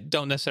 I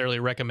don't necessarily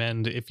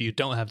recommend if you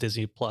don't have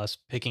Disney Plus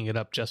picking it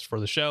up just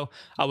for the show.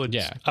 I would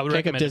pick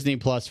recommend up Disney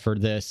Plus for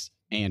this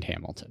and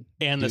Hamilton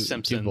and The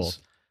Simpsons. Do both.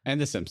 And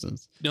The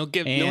Simpsons. No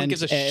one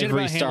gives a shit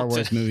every about Star Hamilton.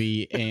 Wars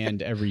movie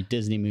and every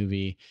Disney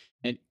movie,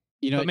 and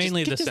But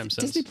mainly just The get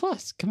Simpsons. Disney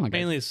Plus. Come on, guys.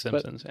 Mainly The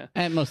Simpsons, yeah.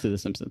 And mostly The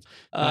Simpsons,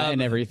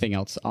 and everything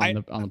else on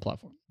the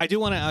platform. I do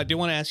want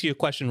to ask you a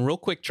question real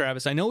quick,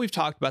 Travis. I know we've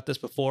talked about this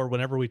before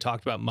whenever we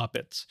talked about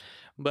Muppets,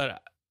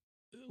 but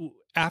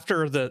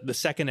after the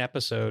second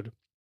episode,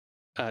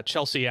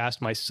 Chelsea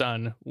asked my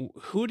son,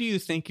 "Who do you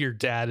think your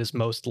dad is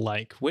most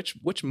like?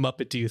 Which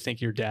Muppet do you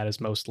think your dad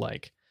is most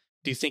like?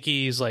 Do you think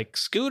he's like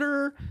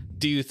Scooter?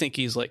 Do you think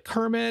he's like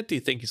Kermit? Do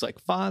you think he's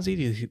like Fozzie?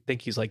 Do you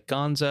think he's like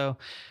Gonzo?"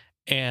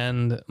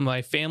 And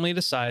my family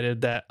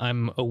decided that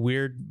I'm a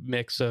weird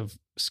mix of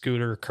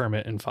Scooter,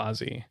 Kermit, and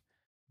Fozzie.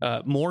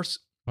 More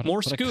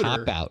What Scooter. A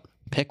cop out.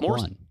 Pick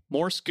one.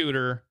 More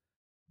Scooter.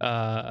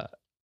 I'm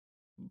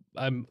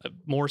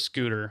more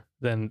Scooter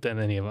than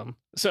any of them.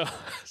 So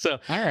All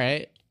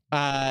right.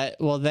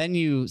 Well, then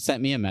you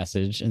sent me a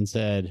message and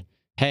said,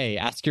 "Hey,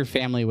 ask your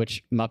family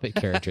which Muppet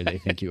character they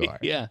think you are."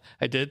 yeah,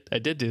 I did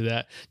do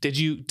that. Did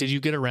you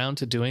get around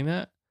to doing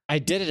that? I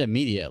did it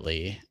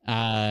immediately.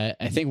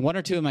 I think one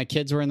or two of my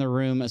kids were in the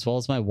room, as well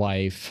as my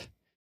wife,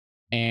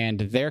 and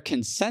their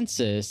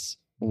consensus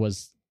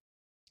was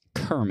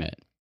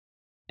Kermit.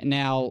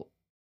 Now,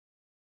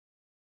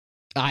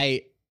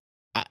 I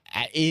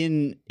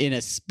in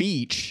a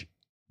speech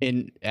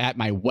at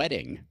my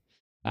wedding,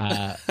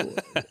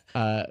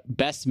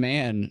 best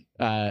man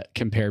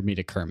compared me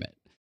to Kermit.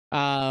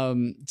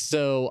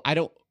 So I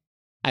don't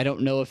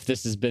know if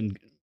this has been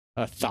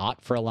a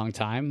thought for a long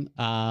time.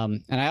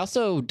 And I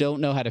also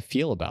don't know how to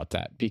feel about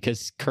that,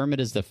 because Kermit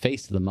is the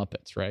face of the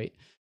Muppets, right?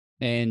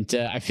 And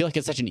I feel like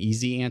it's such an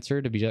easy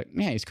answer to be like,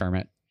 yeah, he's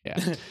Kermit.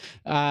 Yeah.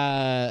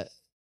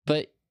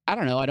 But I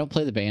don't know. I don't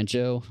play the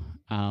banjo.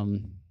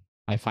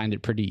 I find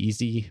it pretty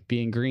easy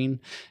being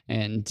green.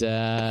 And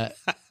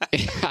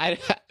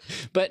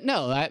but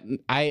no,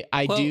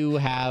 I do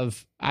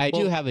have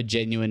a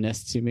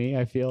genuineness to me.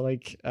 I feel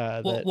like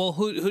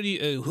who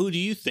do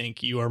you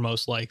think you are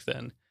most like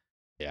then?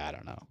 Yeah, I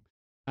don't know.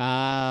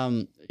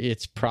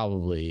 It's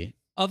probably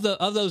of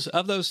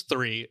those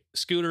three,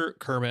 Scooter,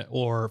 Kermit,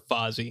 or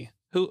Fozzie.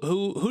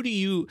 Who do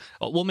you?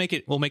 We'll make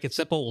it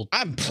simple.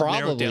 I'm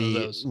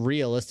probably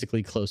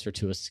realistically closer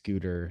to a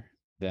Scooter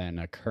than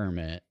a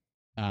Kermit.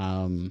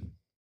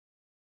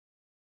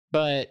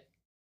 But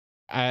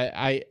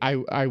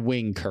I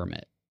wing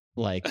Kermit.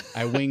 Like,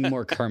 I wing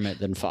more Kermit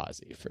than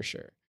Fozzie for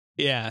sure.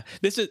 Yeah,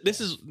 this is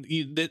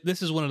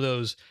one of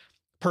those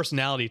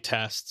personality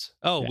tests.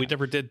 Oh, yeah. We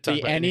never did talk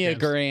the about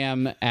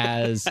Enneagram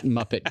as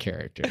Muppet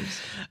characters.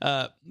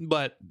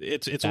 But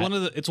it's one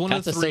of the that's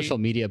the three. A social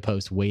media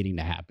post waiting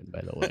to happen,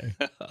 by the way.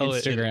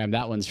 Instagram,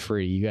 that one's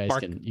free. You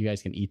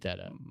guys can eat that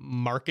up.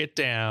 Mark it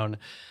down.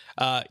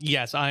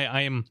 Yes,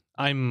 I'm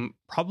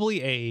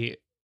probably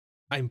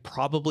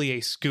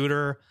a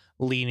Scooter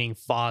leaning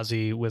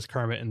Fozzie with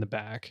Kermit in the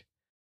back.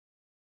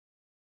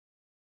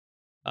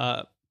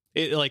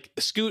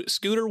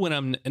 Scooter when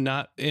I'm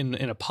not in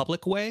a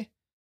public way.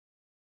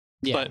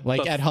 Yeah,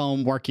 but at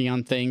home working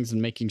on things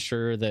and making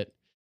sure that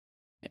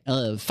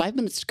 5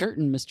 minutes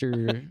skirting,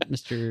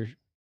 Mr.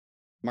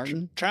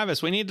 Martin.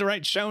 Travis, we need to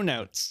write show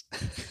notes.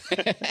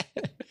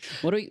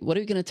 What are we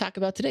going to talk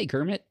about today,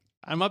 Kermit?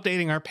 I'm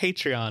updating our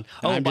Patreon.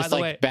 I'm by the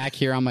way, back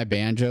here on my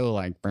banjo,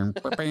 like bing,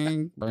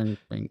 bing, bing,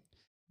 bing.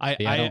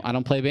 I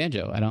don't play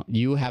banjo. I don't.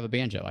 You have a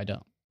banjo. I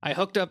don't. I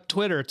hooked up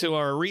Twitter to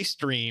our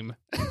restream.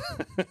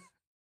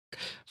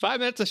 5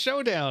 minutes of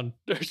showdown.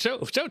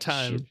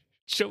 Showtime.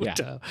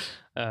 Showtime.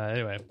 Yeah.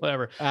 Anyway,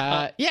 whatever.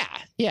 Yeah.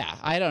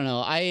 I don't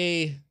know.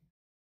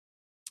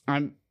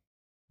 I'm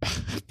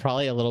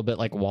probably a little bit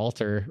like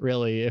Walter,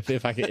 really.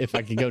 If I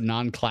could go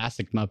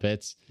non-classic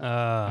Muppets.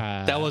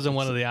 That wasn't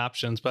one of the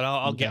options, but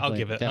I'll give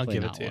it to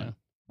you.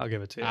 I'll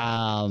give it to you.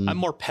 I'm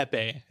more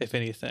Pepe, if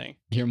anything.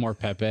 You're more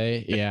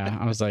Pepe. Yeah.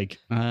 I was like,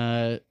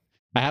 I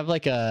have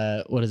like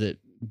what is it?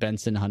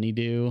 Benson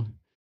Honeydew.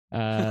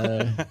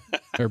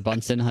 Or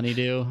Bunsen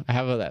Honeydew. I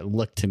have that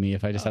look to me.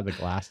 If I just had the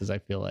glasses, I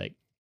feel like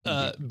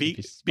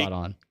be spot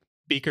on.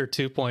 Beaker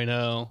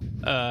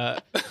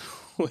 2.0.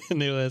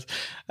 When it was,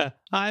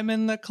 I'm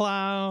in the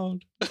cloud.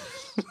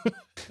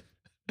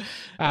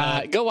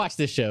 Go watch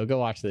this show.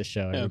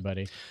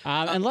 Everybody.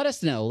 And let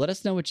us know. Let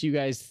us know what you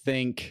guys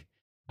think.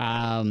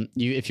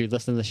 If you're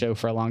listening to the show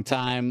for a long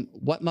time,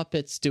 what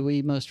Muppets do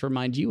we most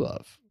remind you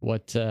of?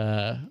 What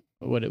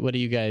do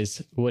you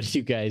guys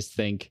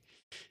think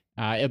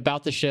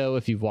about the show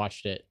if you've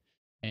watched it?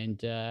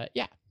 And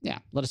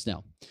let us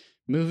know.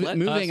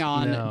 Moving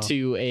on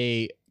to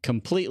a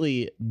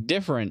completely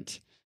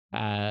different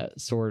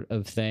sort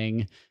of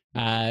thing.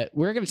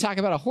 We're going to talk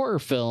about a horror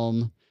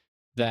film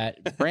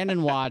that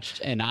Brandon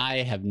watched and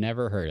I have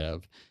never heard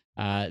of.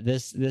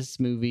 This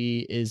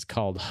movie is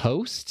called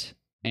Host,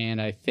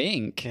 and I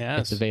think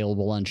it's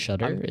available on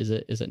Shudder. Is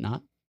it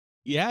not?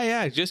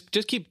 Yeah.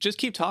 Just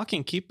keep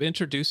talking. Keep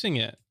introducing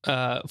it.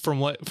 From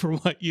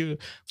what you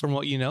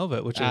know of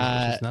it, which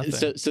is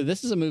nothing. So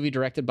this is a movie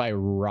directed by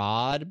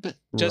Rob.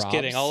 Just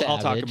kidding. I'll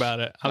talk Savage. about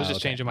it. I was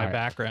just changing my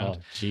background.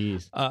 Oh,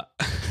 jeez. I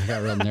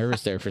got real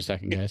nervous there for a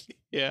second, guys.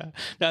 Yeah,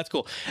 that's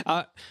cool.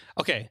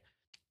 Okay,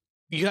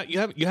 you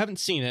haven't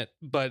seen it,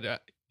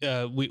 but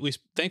we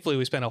thankfully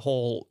we spent a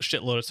whole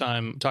shitload of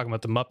time talking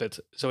about the Muppets,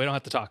 so we don't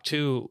have to talk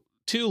too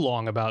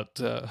long about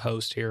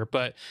Host here.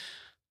 But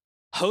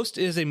Host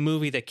is a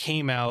movie that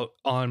came out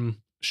on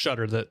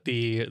Shudder,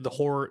 the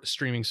horror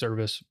streaming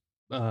service,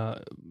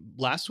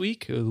 last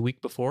week or the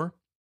week before,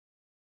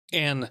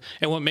 and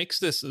what makes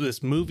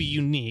this movie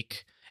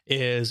unique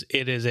is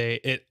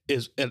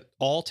it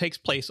all takes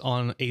place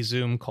on a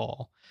Zoom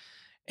call,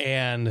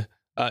 and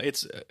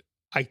it's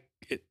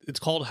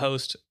called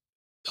Host.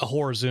 A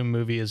horror Zoom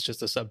movie is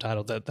just a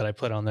subtitle that I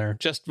put on there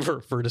just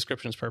for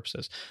descriptions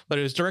purposes. But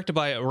it was directed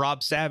by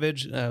Rob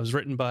Savage. It was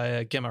written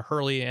by Gemma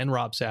Hurley and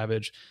Rob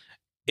Savage.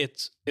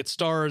 It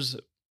stars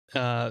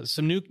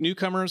some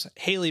newcomers: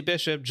 Haley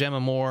Bishop, Gemma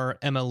Moore,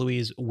 Emma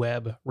Louise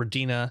Webb,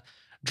 Radina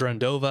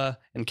Drundova,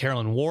 and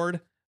Carolyn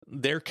Ward.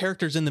 Their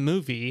characters in the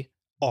movie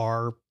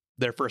are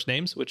their first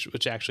names, which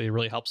actually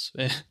really helps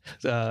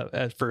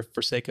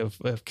for sake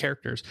of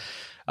characters.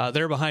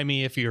 They're behind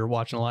me if you're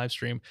watching a live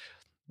stream.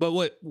 But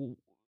what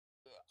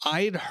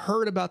I'd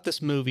heard about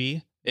this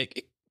movie,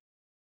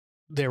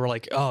 they were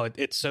like, "Oh,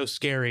 it's so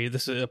scary.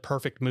 This is a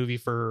perfect movie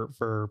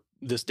for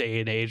this day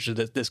and age,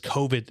 this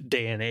COVID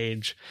day and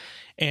age."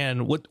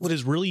 And what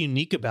is really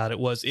unique about it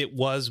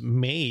was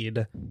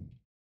made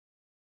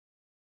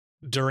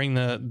during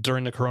the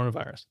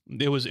coronavirus.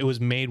 It was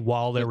made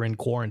while they were in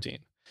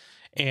quarantine,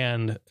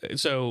 and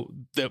so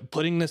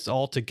putting this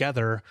all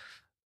together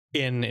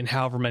in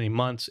however many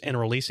months and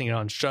releasing it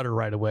on Shudder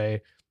right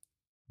away.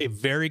 A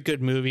very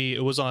good movie.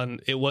 It was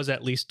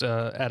at least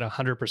at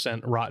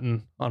 100%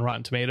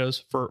 Rotten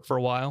Tomatoes for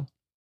a while.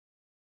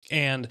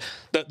 And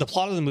the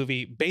plot of the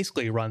movie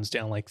basically runs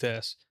down like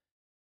this.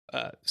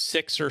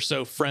 6 or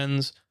so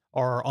friends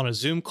are on a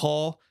Zoom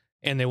call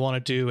and they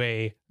want to do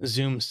a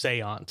Zoom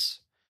seance.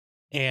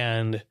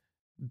 And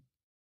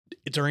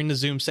during the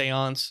Zoom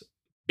seance,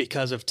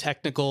 because of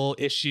technical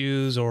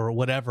issues or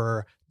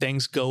whatever,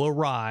 things go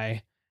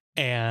awry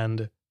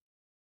and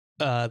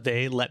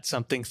they let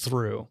something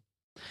through.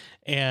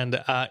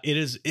 And it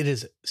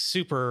is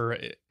super.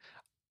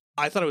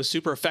 I thought it was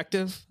super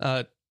effective.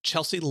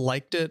 Chelsea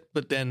liked it,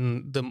 but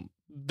then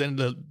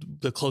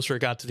the closer it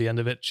got to the end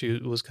of it, she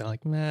was kind of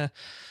like meh.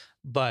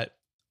 But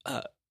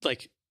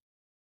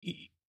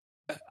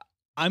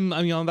I'm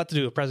about to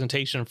do a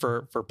presentation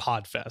for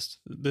Podfest.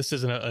 This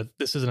isn't a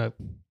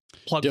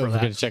plug. Don't for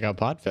forget that. to check out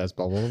Podfest.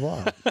 Blah blah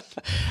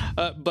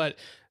blah. But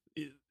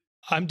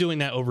I'm doing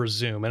that over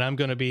Zoom, and I'm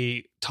going to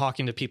be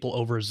talking to people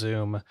over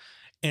Zoom.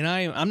 And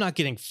I'm not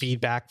getting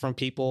feedback from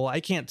people.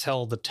 I can't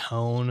tell the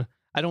tone.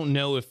 I don't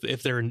know if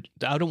they're.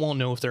 Won't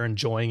know if they're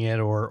enjoying it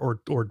or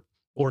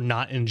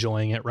not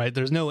enjoying it. Right?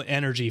 There's no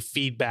energy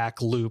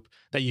feedback loop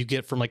that you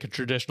get from like a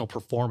traditional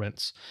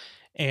performance.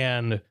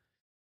 And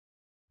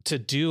to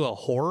do a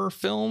horror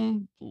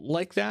film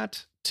like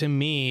that, to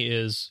me,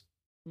 is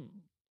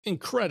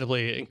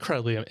incredibly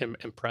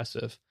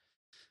impressive.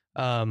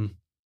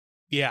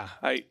 Yeah.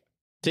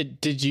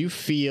 Did you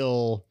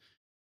feel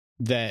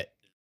that?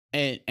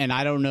 And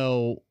I don't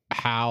know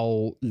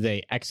how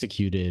they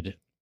executed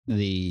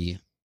the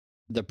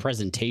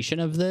presentation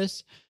of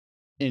this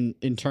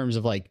in terms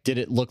of like, did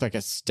it look like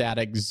a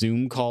static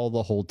Zoom call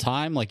the whole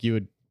time? Like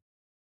you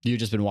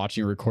just been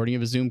watching a recording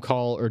of a Zoom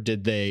call, or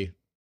did they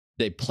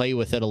play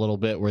with it a little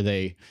bit where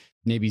they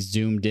maybe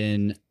zoomed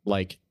in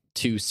like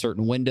to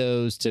certain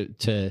windows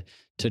to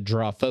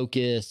draw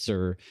focus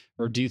or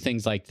do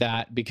things like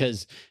that?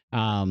 Because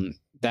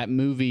that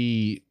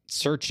movie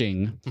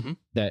Searching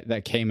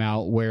that came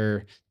out,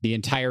 where the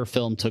entire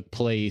film took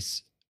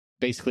place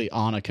basically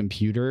on a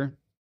computer,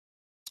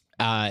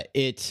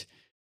 they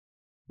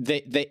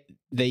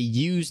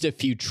used a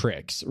few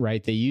tricks,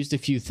 right? They used a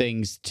few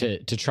things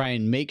to try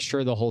and make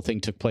sure the whole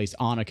thing took place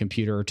on a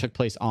computer or took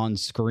place on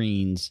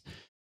screens,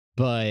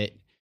 but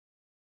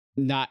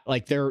not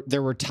like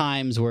there were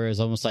times where it's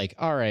almost like,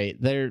 all right,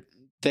 they're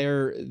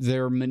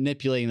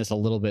manipulating this a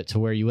little bit to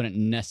where you wouldn't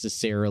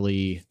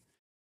necessarily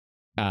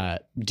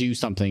do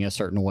something a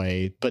certain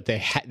way, but they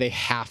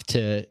have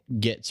to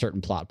get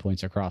certain plot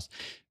points across.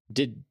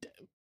 The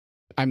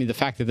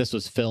fact that this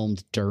was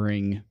filmed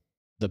during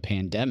the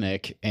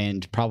pandemic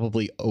and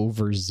probably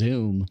over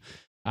Zoom,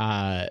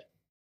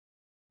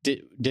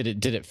 did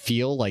it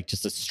feel like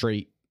just a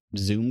straight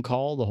Zoom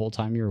call the whole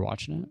time you were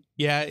watching it?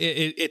 Yeah,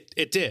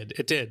 it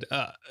did.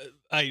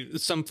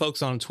 Some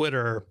folks on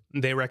Twitter,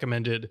 they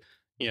recommended,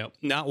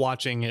 not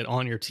watching it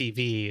on your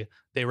TV.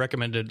 They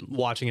recommended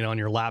watching it on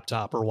your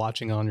laptop or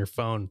watching it on your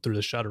phone through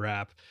the Shudder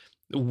app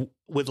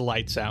with the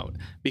lights out,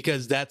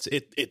 because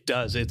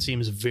it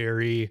seems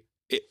very,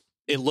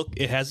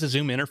 it has the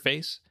Zoom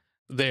interface.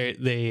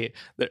 a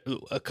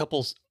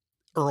couple's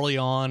early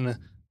on.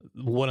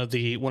 One of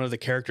the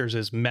characters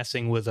is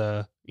messing with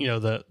the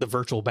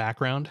virtual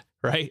background,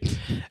 right?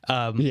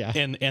 Yeah.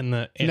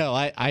 No,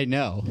 I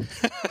know.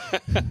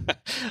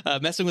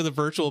 Messing with the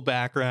virtual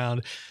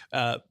background,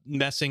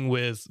 messing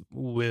with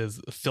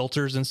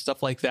filters and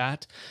stuff like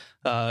that.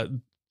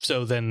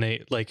 So then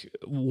they, like,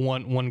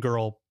 one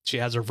girl, she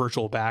has her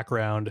virtual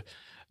background,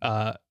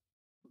 and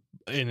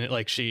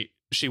like she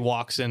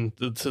walks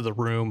into the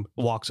room,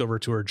 walks over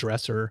to her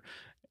dresser,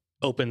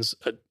 opens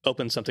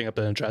something up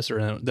in a dresser,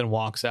 and then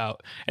walks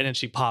out, and then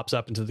she pops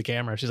up into the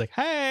camera. She's like,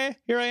 "Hey,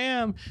 here I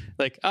am!"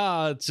 Like,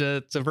 it's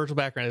a virtual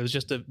background. It was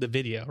just the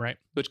video, right?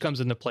 Which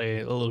comes into play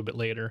a little bit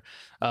later.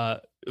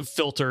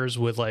 Filters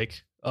with,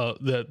 like,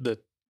 the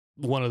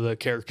one of the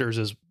characters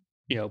is,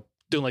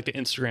 doing like the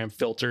Instagram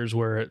filters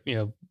where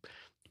it,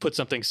 put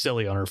something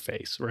silly on her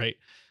face, right?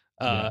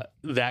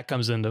 That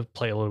comes into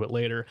play a little bit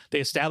later. They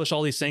establish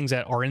all these things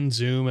that are in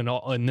Zoom and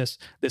all in this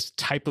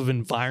type of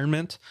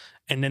environment,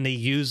 and then they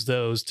use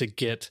those to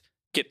get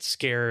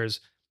scares,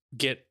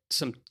 get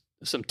some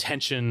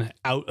tension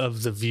out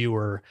of the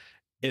viewer.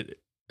 It,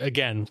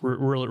 again,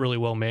 really, really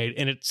well made,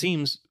 and it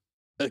seems,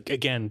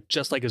 again,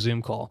 just like a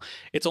Zoom call.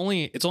 It's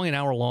only an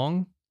hour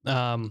long,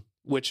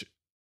 which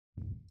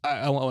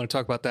I want to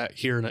talk about that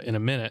here in a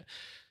minute.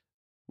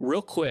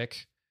 Real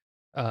quick,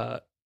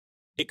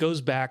 it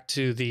goes back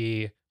to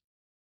the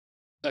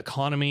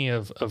economy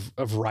of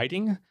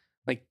writing.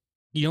 Like,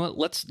 you know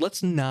what?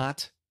 Let's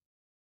not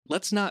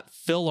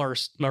fill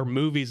our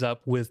movies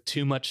up with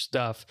too much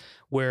stuff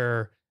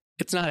where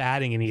it's not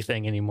adding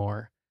anything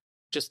anymore.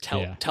 Just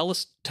tell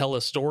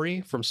a story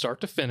from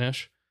start to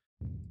finish.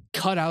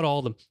 Cut out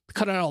all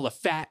the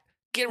fat.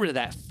 Get rid of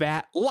that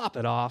fat. Lop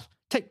it off.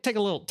 Take a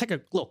little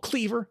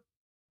cleaver.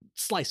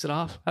 Slice it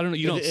off. I don't know.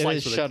 You don't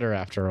slice it. It is Shudder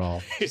after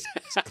all. Just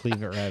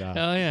cleave it right off.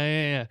 Oh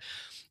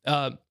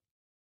yeah.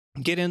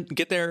 Get in,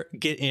 get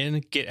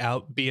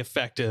out, be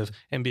effective,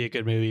 and be a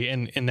good movie,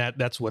 and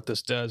that's what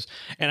this does.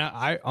 And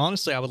I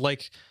honestly, I would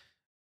like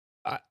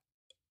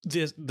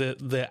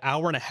the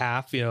hour and a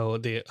half, the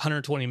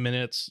 120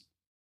 minutes,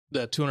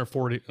 the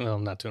 240, well,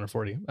 not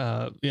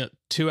 240,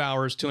 2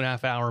 hours,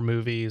 2.5 hour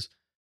movies.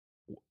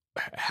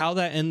 How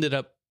that ended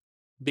up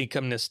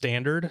becoming a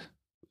standard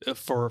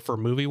for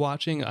movie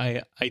watching,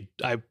 I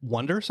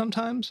wonder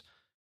sometimes.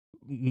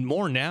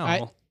 More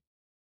now.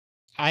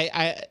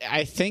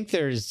 I think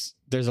there's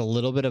a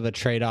little bit of a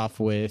trade-off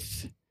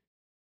with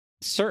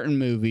certain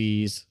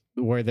movies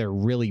where they're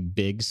really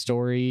big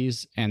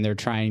stories and they're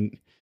trying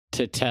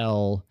to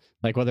tell,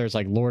 like, whether it's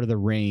like Lord of the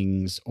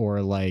Rings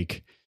or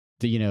like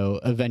the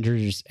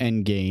Avengers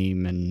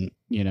Endgame, and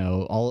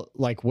all,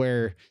 like,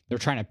 where they're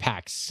trying to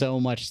pack so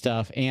much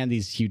stuff and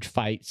these huge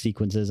fight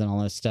sequences and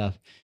all this stuff,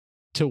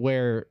 to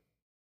where,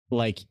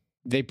 like,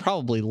 they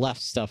probably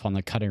left stuff on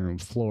the cutting room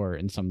floor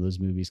in some of those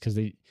movies because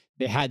they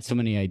had so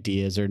many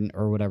ideas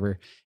or whatever.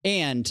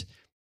 And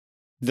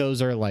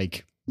those are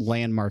like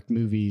landmark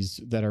movies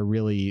that are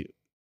really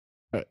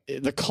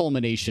the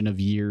culmination of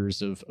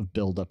years of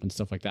buildup and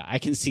stuff like that. I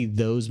can see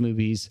those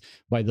movies,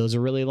 why those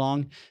are really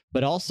long.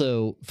 But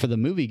also for the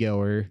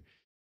moviegoer,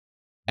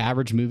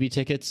 average movie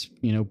tickets,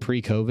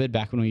 pre-COVID,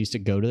 back when we used to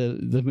go to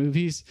the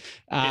movies,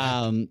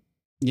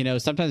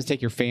 sometimes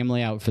take your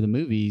family out for the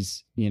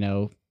movies,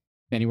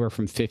 anywhere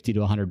from $50 to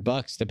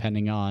 $100,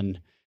 depending on,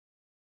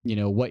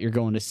 what you're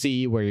going to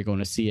see, where you're going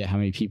to see it, how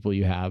many people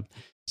you have.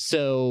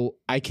 So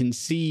I can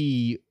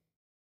see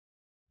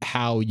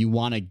how you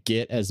want to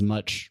get as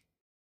much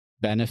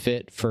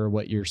benefit for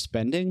what you're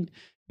spending.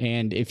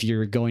 And if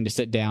you're going to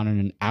sit down in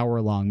an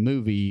hour-long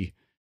movie,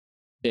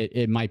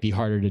 it might be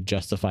harder to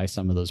justify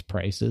some of those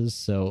prices.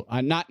 So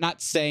I'm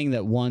not saying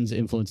that one's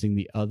influencing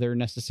the other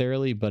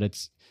necessarily,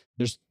 but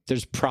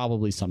there's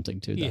probably something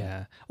to that.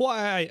 Yeah. Well,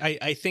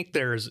 I think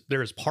there's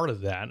part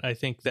of that. I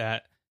think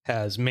that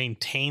has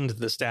maintained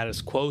the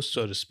status quo,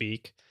 so to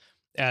speak,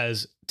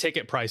 as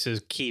ticket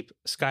prices keep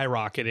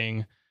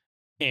skyrocketing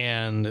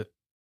and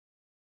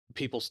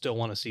people still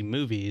want to see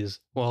movies.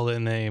 Well,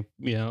 then they,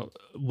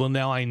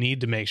 now I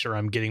need to make sure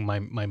I'm getting my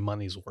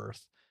money's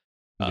worth.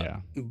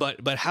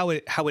 But how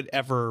it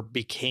ever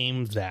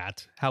became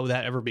that, how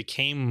that ever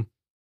became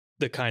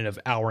the kind of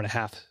hour and a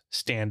half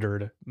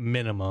standard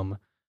minimum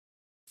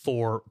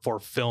for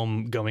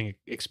film going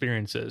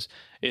experiences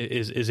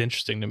is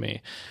interesting to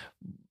me.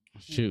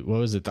 Shoot, what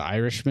was it? The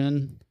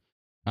Irishman?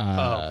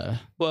 Well,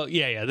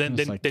 yeah. Then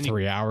like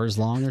 3 hours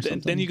long or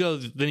something. Then you go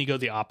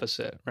the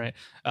opposite, right?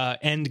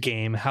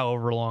 Endgame,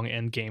 however long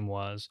Endgame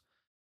was,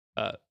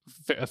 a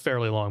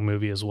fairly long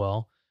movie as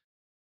well.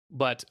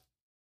 But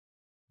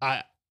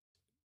I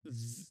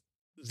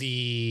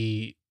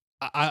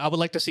would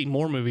like to see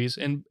more movies,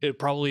 and it'd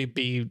probably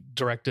be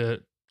direct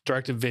to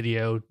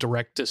video,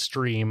 direct to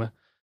stream,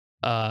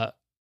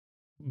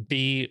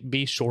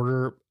 be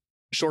shorter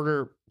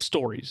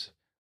stories.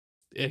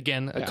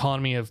 Again,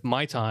 economy of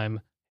my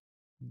time.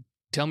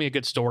 Tell me a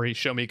good story,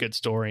 show me a good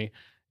story,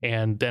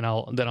 and then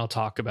I'll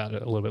talk about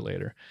it a little bit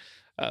later.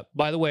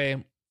 By the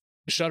way,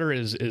 Shudder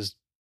is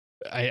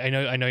I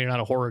know you're not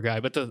a horror guy,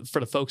 but for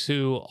the folks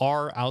who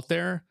are out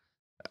there,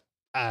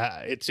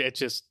 it's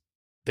just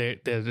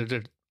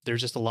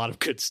there's just a lot of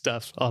good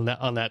stuff on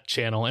that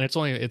channel, and it's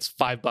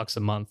 $5 a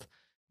month.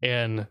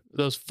 And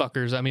those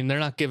fuckers, I mean, they're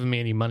not giving me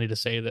any money to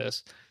say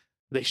this.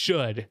 They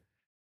should,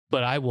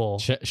 but I will.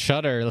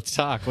 Shudder, let's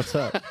talk. What's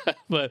up?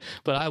 but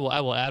I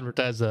will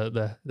advertise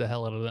the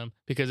hell out of them,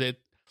 because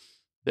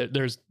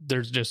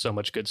there's just so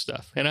much good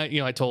stuff. And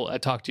I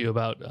talked to you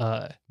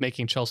about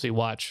making Chelsea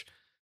watch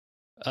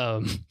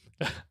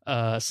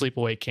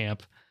Sleepaway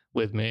Camp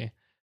with me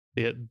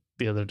the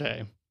other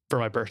day for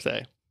my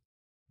birthday.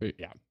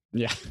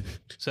 Yeah.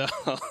 So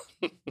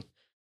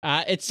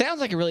it sounds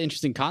like a really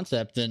interesting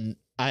concept, and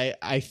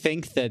I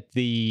think that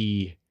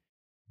the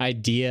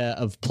idea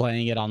of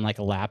playing it on like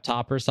a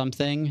laptop or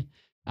something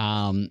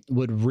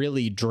would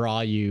really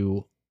draw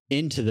you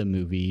into the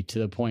movie to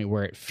the point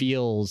where it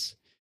feels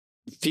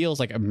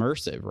like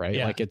immersive, right?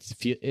 Yeah. Like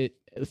it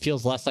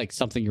feels less like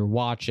something you're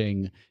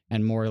watching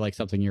and more like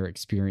something you're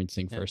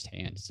experiencing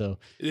firsthand. So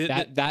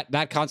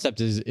that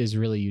concept is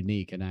really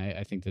unique, and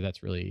I think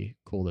that's really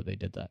cool that they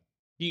did that.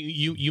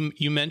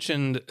 You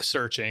mentioned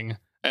Searching,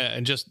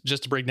 and just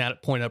to bring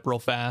that point up real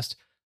fast,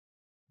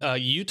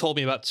 you told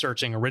me about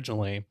Searching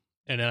originally,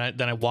 and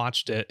then I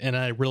watched it, and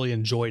I really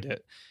enjoyed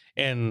it.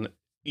 And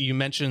you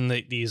mentioned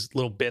these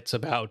little bits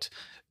about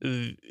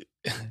I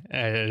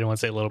don't want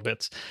to say little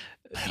bits.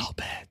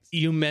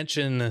 You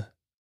mentioned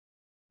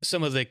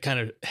some of the kind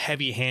of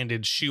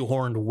heavy-handed,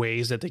 shoehorned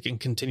ways that they can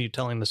continue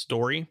telling the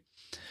story.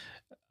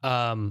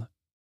 But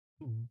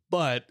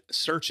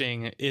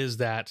Searching is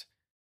that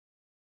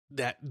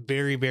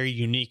very, very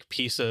unique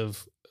piece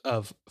of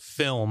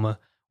film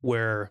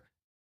where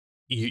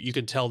you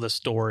can tell the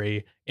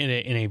story in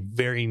a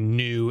very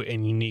new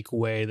and unique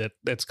way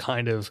that's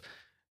kind of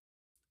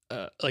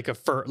like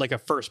a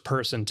first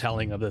person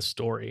telling of this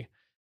story.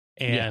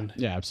 And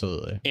yeah,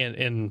 absolutely.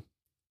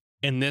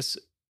 And this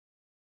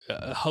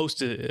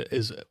host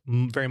is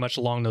very much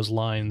along those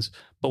lines,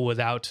 but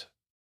without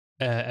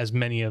as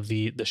many of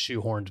the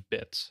shoehorned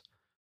bits.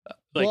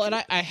 Well, and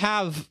I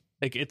have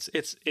like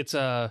it's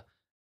a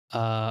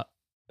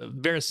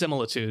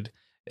verisimilitude,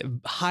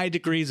 high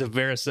degrees of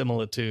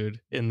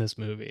verisimilitude in this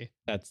movie.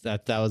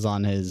 That was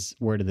on his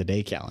word of the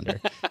day calendar.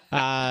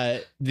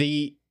 I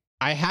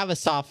have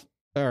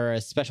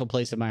a special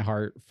place in my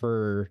heart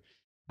for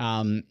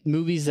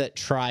movies that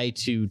try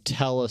to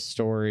tell a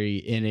story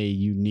in a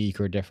unique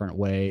or different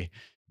way.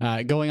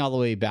 Going all the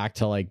way back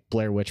to like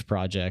Blair Witch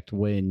Project,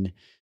 when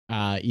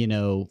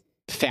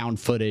found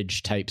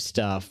footage type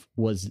stuff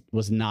was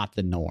not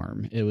the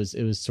norm. It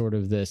was sort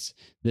of this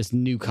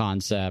new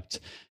concept.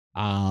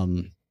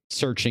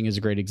 Searching is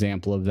a great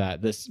example of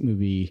that. This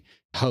movie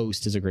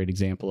Host is a great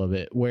example of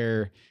it,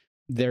 where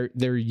they're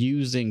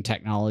using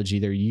technology,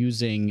 they're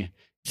using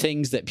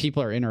things that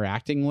people are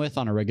interacting with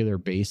on a regular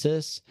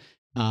basis,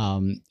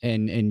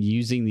 and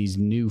using these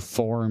new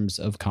forms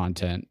of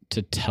content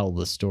to tell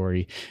the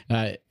story,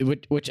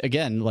 which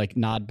again, like,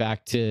 nod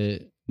back to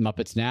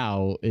Muppets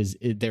Now,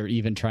 they're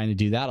even trying to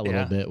do that a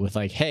little bit with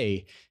like,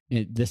 hey,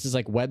 this is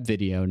like web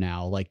video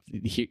now. Like,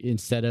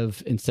 instead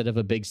of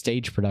a big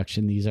stage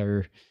production, these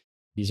are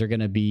going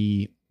to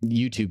be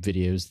YouTube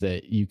videos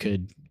that you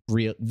could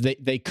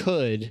they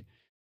could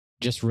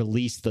just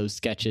release those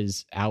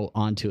sketches out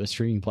onto a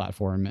streaming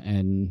platform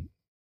and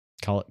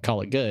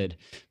call it good,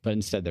 but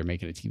instead they're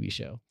making a TV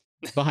show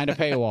behind a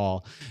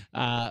paywall.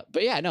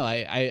 But yeah, no,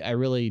 I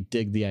really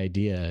dig the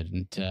idea,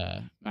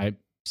 and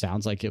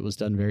sounds like it was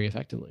done very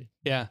effectively.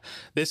 Yeah,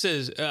 this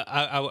is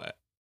I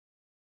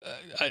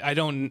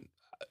don't.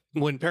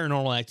 When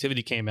Paranormal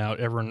Activity came out,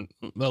 a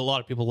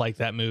lot of people liked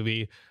that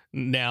movie.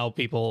 Now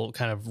people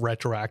kind of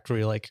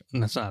retroactively like,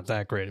 that's not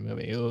that great a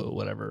movie. Oh,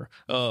 whatever.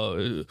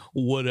 Oh,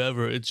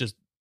 whatever. It's just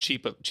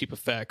cheap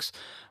effects.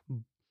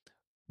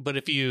 But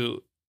if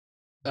you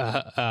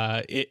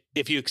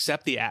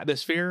accept the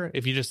atmosphere,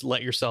 if you just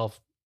let yourself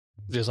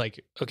just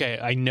like, okay,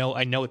 I know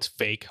it's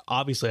fake.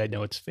 Obviously, I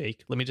know it's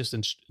fake. Let me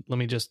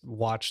just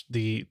watch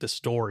the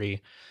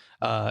story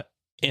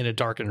in a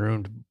darkened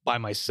room by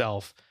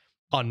myself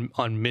on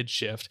mid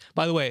shift.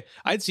 By the way,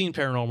 I'd seen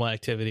Paranormal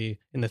Activity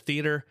in the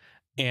theater,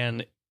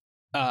 and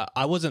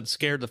I wasn't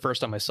scared the first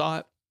time I saw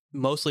it,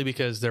 mostly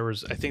because there were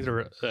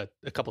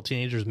a couple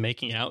teenagers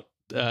making out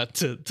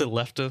to the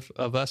left of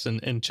us,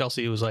 and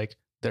Chelsea was like,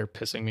 they're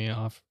pissing me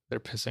off.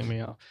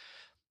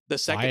 The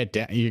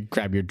second you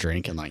grab your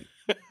drink and like,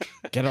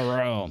 get a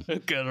room.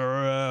 Get a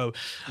room.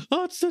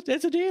 Oh, it's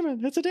a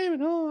demon. It's a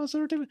demon. Oh, it's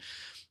a demon.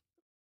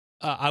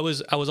 I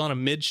was on a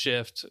mid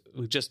shift.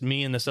 Just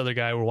me and this other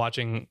guy were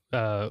watching.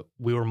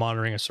 We were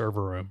monitoring a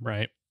server room,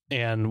 right?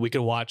 And we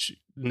could watch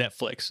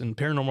Netflix. And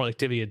Paranormal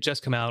Activity had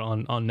just come out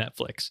on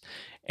Netflix.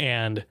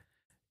 And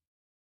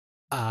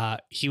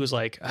he was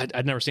like,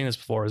 "I'd never seen this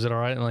before. Is it all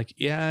right?" And I'm like,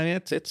 "Yeah,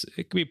 it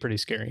could be pretty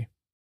scary."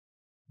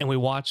 And we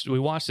watched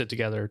it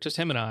together, just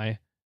him and I.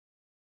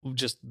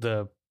 Just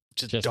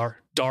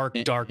dark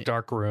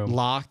room,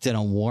 locked in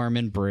a warm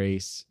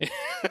embrace.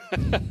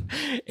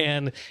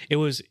 And it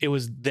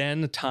was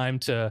then time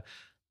to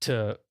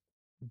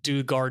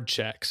do guard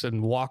checks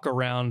and walk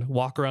around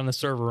the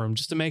server room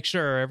just to make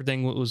sure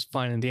everything was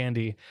fine and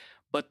dandy.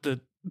 But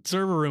the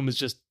server room is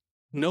just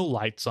no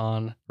lights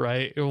on,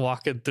 right? You're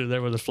walking through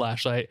there with a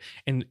flashlight,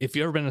 and if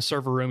you've ever been in a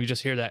server room, you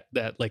just hear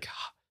that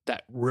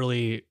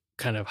really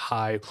kind of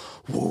high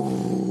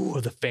whoo,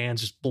 the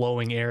fans just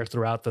blowing air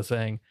throughout the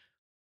thing.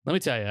 Let me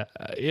tell you,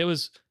 it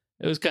was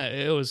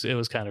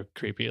kind of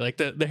creepy. Like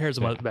the hairs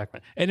on my back,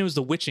 and it was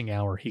the witching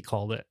hour. He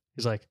called it.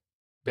 He's like,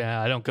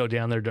 "Yeah, I don't go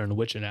down there during the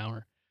witching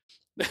hour."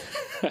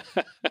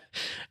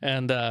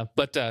 And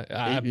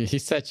he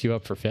set you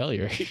up for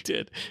failure. He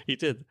did.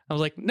 I was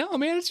like, "No,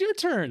 man, it's your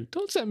turn.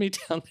 Don't set me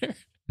down there."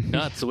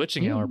 No, it's the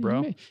witching hour,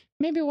 bro.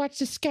 Maybe watch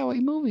the scary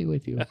movie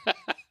with you.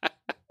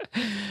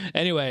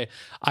 Anyway,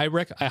 I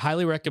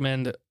highly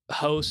recommend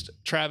Host.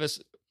 Travis,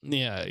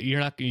 yeah, you're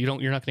not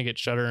going to get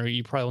Shudder.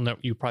 You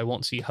probably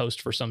won't see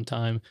Host for some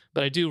time,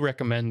 but I do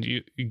recommend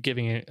you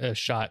giving it a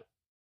shot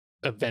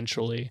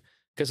eventually,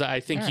 because I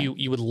think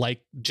you would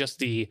like just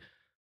the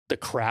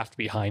craft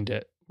behind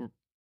it.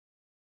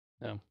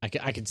 No.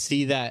 I could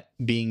see that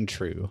being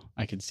true.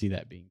 I can't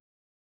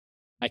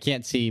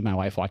see my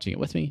wife watching it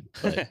with me,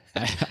 but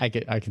I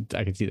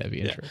could see that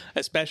being true.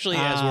 Especially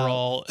as we're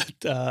all,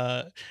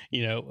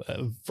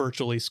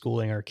 virtually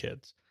schooling our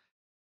kids.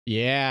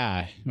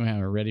 Yeah,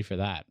 we're ready for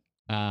that.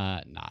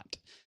 Not.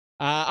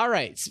 All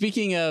right.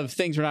 Speaking of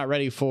things we're not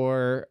ready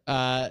for,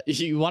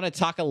 you want to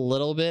talk a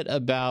little bit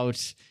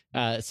about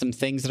some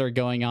things that are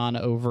going on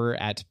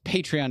over at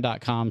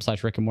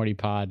patreon.com/Rick and Morty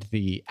Pod,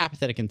 the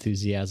Apathetic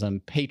Enthusiasm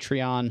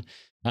Patreon.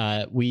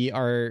 We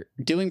are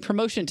doing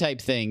promotion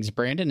type things.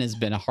 Brandon has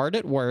been hard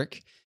at work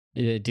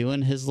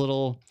doing his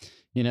little,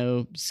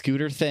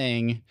 scooter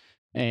thing,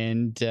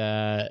 and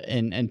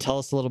tell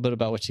us a little bit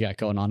about what you got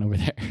going on over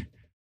there.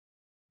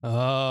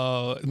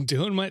 Oh,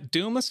 doing my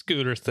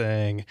scooter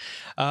thing.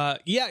 I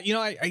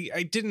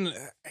didn't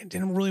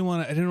really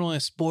want to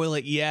spoil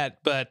it yet,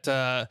 but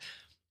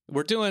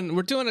we're doing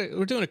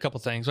a couple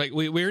things. Like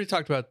we already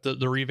talked about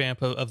the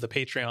revamp of the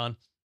Patreon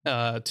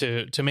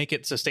to make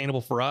it sustainable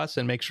for us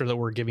and make sure that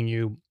we're giving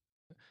you,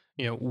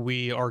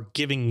 we are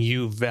giving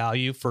you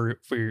value for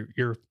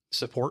your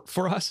support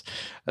for us.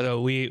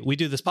 We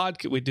do this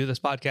podcast, we do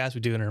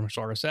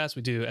Interdimensional RSS,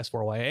 we do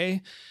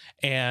S4YA,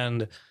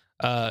 and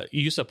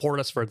you support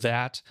us for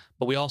that,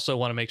 but we also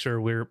want to make sure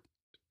we're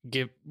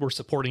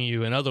supporting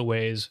you in other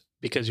ways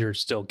because you're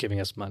still giving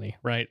us money,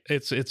 right?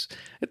 It's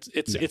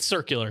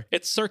circular.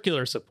 It's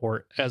circular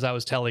support, as I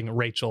was telling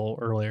Rachel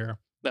earlier,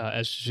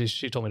 as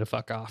she told me to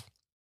fuck off.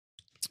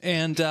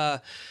 And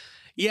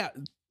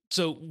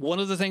so one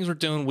of the things we're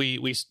doing,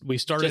 we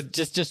started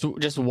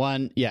just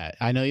one. Yeah,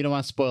 I know you don't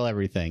want to spoil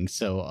everything,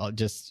 so I'll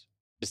just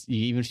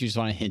even if you just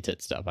want to hint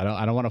at stuff. I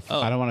don't want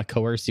to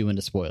coerce you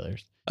into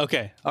spoilers.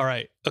 Okay. All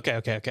right.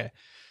 Okay.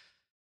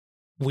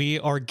 We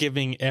are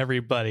giving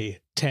everybody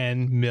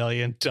 $10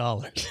 million.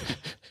 Just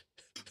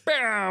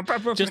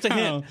a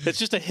hint. It's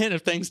just a hint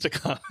of things to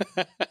come.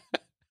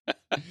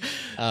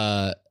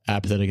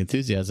 Apathetic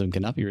Enthusiasm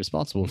cannot be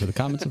responsible for the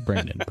comments of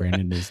Brandon.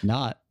 Brandon is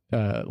not.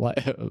 I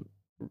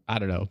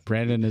don't know.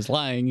 Brandon is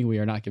lying. We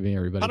are not giving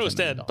everybody. I was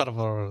dead.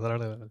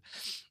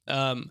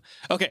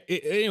 Okay.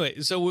 Anyway,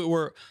 so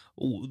we're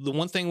the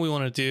one thing we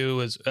want to do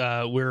is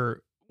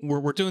we're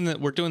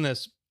doing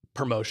this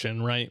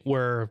promotion, right?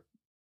 Where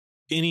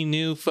any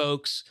new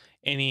folks,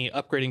 any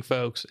upgrading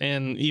folks,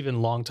 and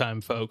even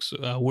longtime folks,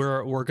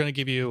 we're going to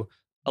give you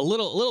a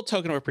little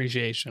token of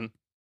appreciation.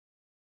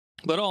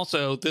 But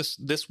also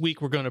this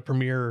week we're going to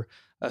premiere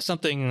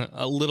something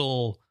a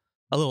little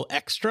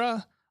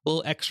extra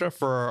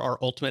for our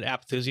ultimate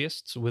app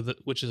enthusiasts,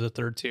 which is a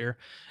third tier.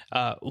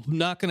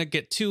 Not going to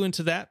get too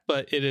into that,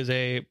 but it is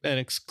an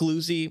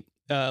exclusive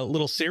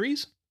little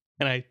series,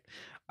 and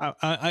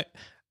I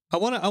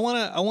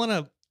want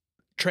to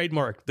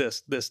trademark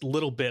this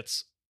Little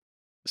Bits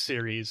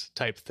series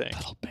type thing.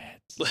 Little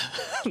Bits.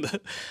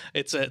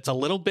 It's a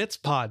Little Bits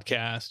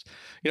podcast.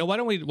 Why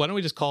don't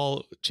we just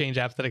change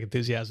Apathetic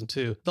Enthusiasm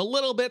to the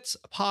Little Bits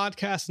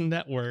Podcast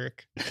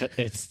Network?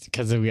 It's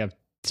because we have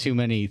too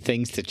many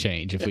things to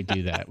change. If we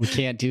do that, we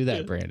can't do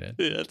that, Brandon.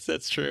 Yeah,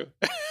 that's true.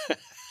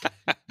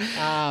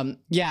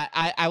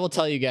 I will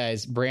tell you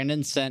guys.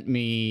 Brandon sent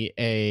me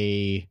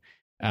a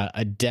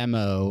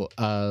demo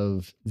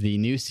of the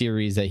new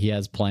series that he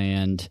has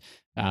planned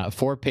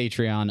for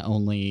Patreon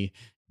only,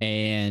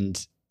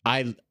 and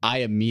I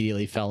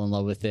immediately fell in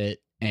love with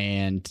it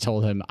and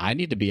told him I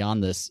need to be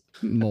on this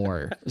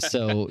more.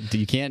 So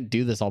you can't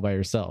do this all by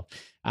yourself.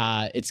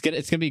 It's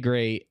gonna be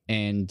great,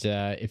 and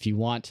if you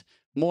want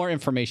more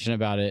information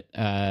about it,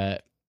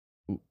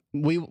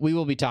 we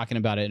will be talking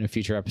about it in a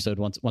future episode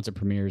once it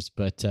premieres.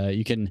 But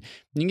you can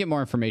get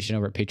more information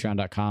over at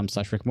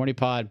patreon.com/Rick Morty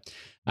Pod.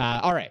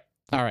 All right.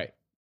 Patreon.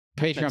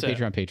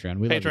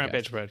 We love you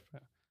guys.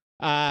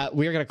 Patreon.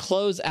 We are going to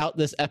close out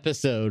this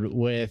episode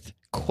with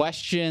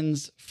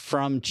questions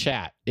from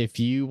chat. If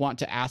you want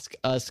to ask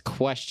us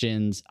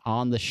questions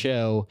on the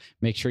show,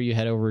 make sure you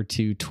head over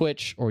to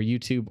Twitch or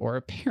YouTube or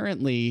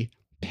apparently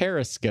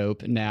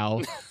Periscope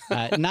now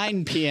at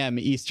 9 p.m.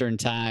 Eastern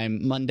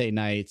time, Monday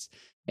nights.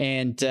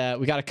 And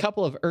we got a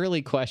couple of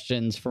early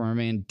questions from our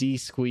man D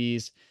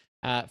Squeeze.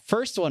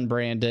 First one,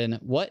 Brandon,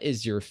 what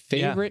is your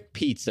favorite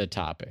pizza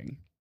topping?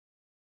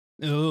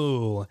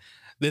 Oh,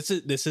 this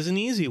is an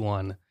easy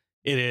one.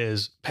 It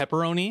is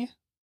pepperoni.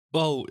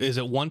 Oh, is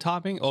it one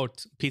topping? Oh,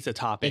 it's pizza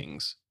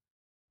toppings.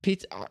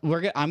 Pizza.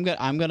 I'm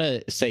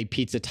gonna say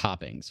pizza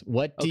toppings.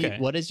 What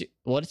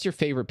is your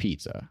favorite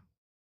pizza?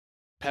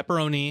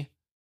 Pepperoni,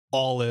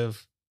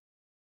 olive,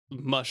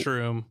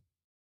 mushroom.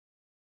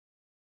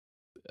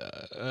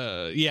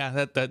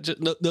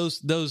 Those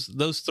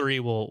three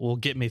will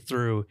get me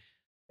through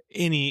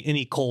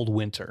any cold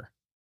winter.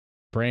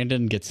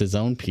 Brandon gets his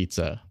own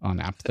pizza on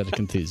Apathetic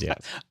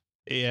Enthusiasm.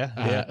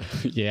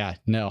 Yeah.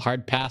 No,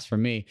 hard pass for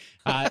me.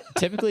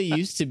 Typically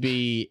used to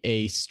be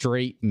a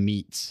straight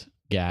meats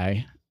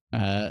guy.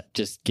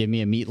 Just give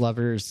me a meat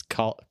lovers,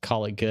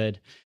 call it good.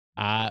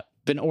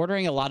 Been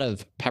ordering a lot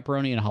of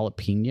pepperoni and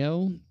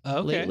jalapeno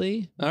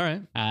lately. All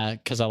right.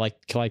 Because I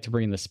like to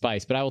bring in the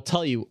spice. But I will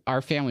tell you,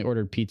 our family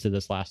ordered pizza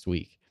this last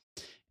week,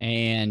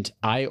 and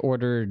I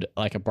ordered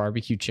like a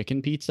barbecue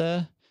chicken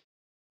pizza,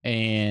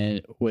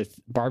 and with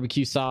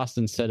barbecue sauce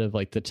instead of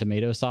like the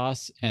tomato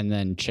sauce, and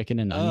then chicken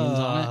and onions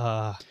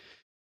on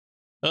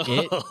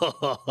it.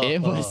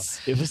 It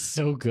was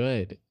so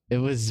good. It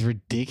was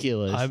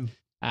ridiculous.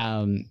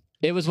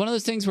 It was one of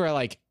those things where,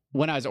 like,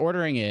 when I was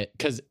ordering it,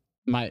 because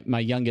my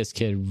youngest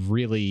kid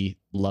really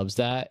loves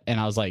that, and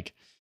I was like,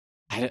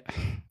 I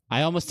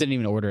almost didn't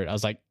even order it. I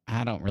was like,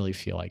 I don't really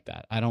feel like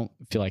that. I don't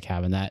feel like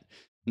having that.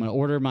 I'm gonna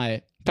order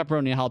my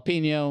pepperoni and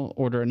jalapeno.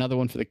 Order another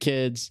one for the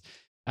kids.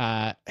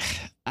 All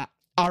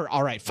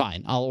right,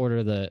 fine. I'll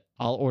order the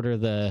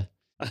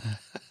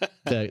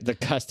the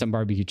custom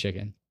barbecue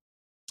chicken,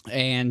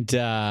 and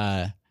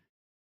that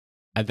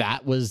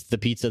was the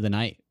pizza of the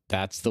night.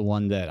 That's the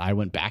one that I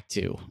went back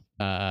to.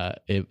 I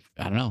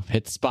don't know,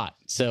 hit the spot.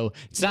 So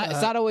it's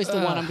not always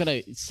the one I'm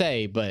gonna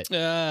say, but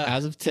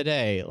as of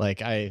today,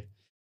 like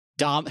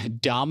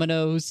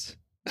Domino's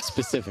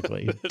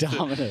specifically,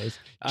 Domino's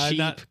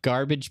cheap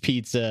garbage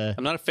pizza.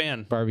 I'm not a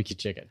fan. Barbecue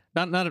chicken.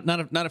 Not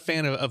a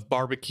fan of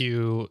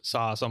barbecue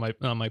sauce on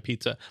my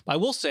pizza. But I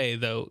will say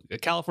though,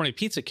 California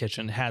Pizza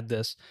Kitchen had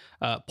this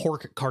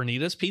pork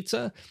carnitas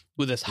pizza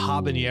with this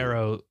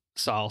habanero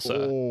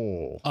salsa.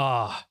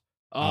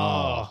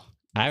 Oh.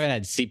 I haven't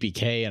had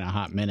CPK in a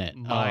hot minute.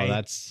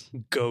 That's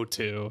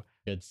go-to.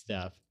 Good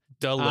stuff.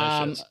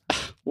 Delicious.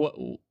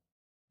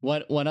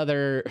 One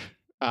other.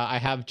 I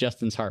have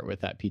Justin's heart with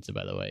that pizza,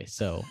 by the way.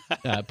 So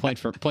point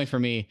for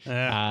me.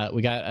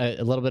 We got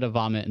a little bit of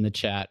vomit in the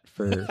chat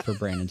for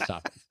Brandon's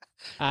topic.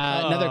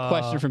 Another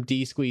question from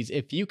D Squeeze: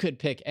 if you could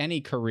pick any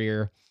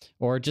career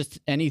or just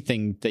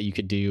anything that you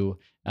could do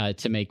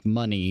to make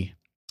money,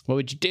 what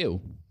would you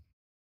do?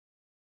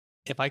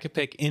 If I could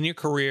pick any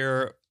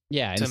career.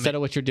 Yeah, instead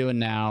of what you're doing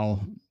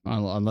now,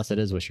 unless it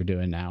is what you're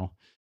doing now,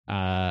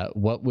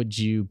 what would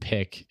you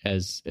pick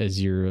as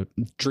your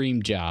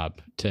dream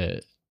job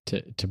to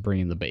bring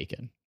in the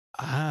bacon?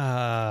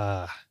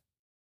 Damn,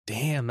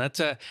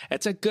 that's a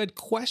good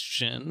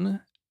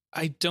question.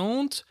 I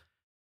don't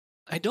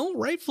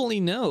rightfully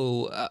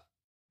know.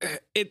 I'm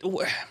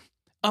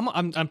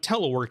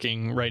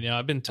teleworking right now.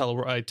 I've been I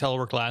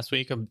teleworked last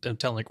week. I'm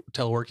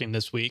teleworking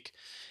this week,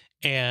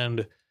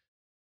 and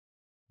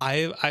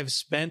I've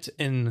spent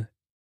an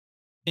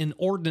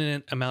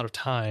inordinate amount of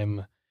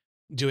time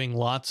doing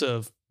lots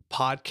of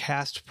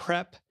podcast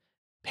prep,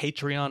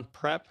 Patreon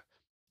prep,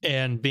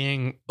 and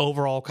being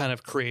overall kind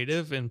of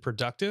creative and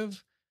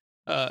productive,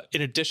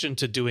 in addition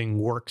to doing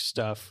work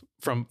stuff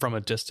from a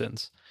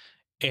distance.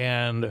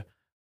 And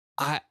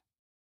I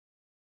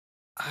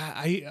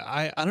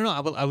don't know.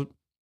 I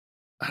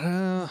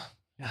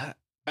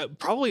would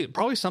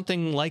probably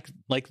something like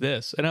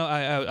this. I know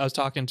I was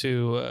talking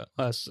to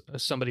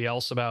somebody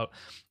else about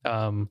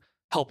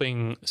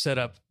helping set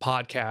up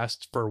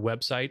podcasts for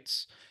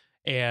websites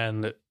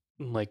and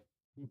like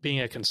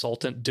being a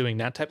consultant doing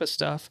that type of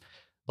stuff.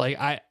 Like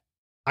I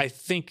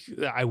think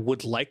that I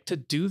would like to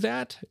do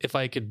that if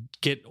I could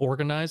get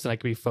organized and I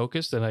could be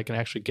focused and I can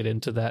actually get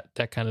into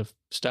that kind of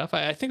stuff.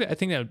 I think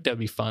that would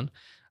be fun.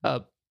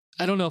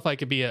 I don't know if I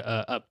could be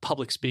a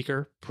public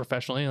speaker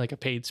professionally, like a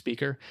paid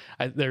speaker.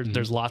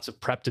 There's lots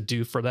of prep to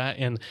do for that,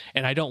 and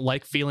I don't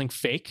like feeling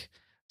fake.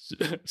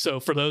 So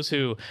for those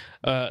who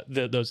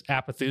those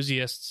app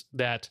enthusiasts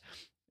that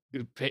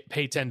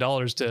pay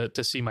 $10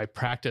 to see my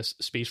practice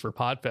speech for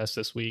Podfest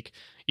this week,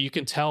 you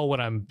can tell when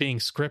I'm being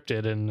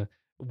scripted and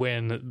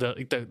when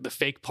the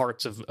fake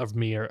parts of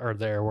me are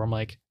there, where I'm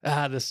like,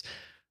 this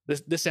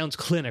sounds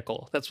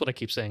clinical. That's what I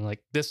keep saying.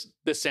 Like this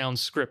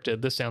sounds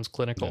scripted. This sounds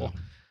clinical.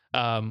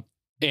 Yeah.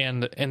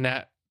 And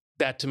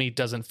that to me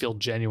doesn't feel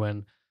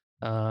genuine.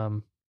 I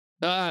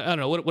don't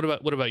know.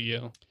 What about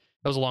you?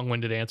 That was a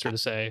long-winded answer to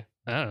say.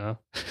 I don't know.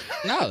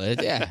 No,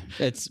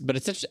 it's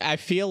such. I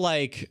feel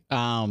like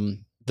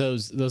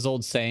those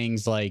old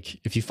sayings,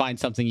 like if you find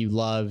something you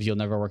love, you'll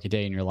never work a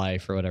day in your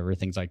life, or whatever,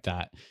 things like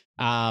that.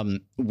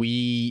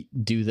 We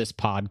do this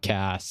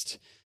podcast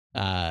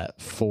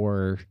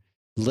for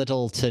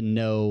little to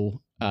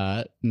no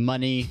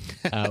money.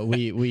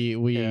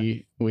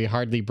 We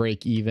hardly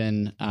break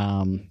even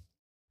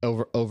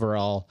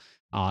overall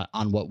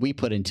on what we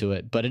put into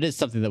it, but it is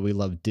something that we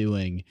love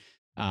doing,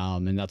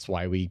 and that's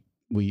why we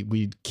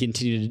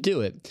continue to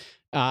do it.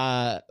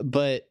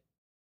 But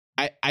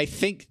I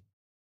think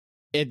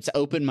it's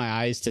opened my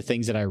eyes to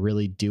things that I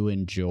really do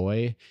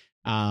enjoy.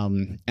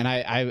 And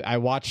I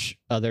watch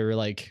other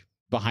like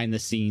behind the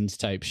scenes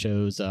type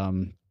shows.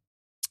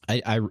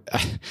 I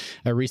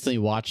recently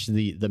watched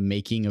the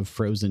making of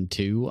Frozen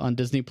 2 on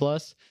Disney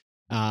Plus.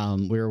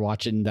 We were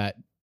watching that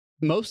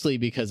mostly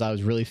because I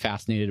was really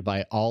fascinated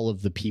by all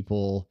of the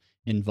people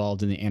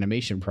involved in the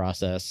animation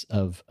process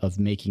of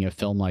making a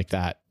film like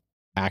that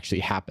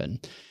actually happen.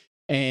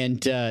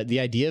 And the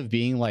idea of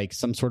being like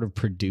some sort of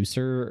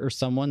producer or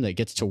someone that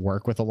gets to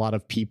work with a lot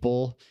of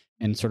people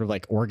and sort of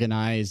like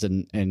organize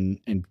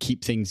and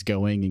keep things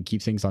going and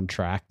keep things on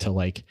track to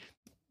like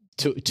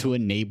to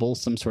enable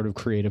some sort of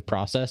creative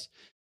process.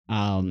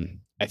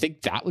 I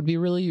think that would be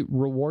really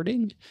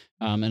rewarding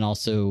and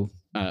also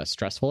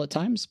stressful at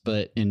times,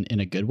 but in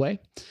a good way.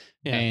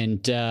 Yeah.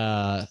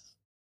 And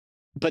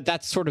but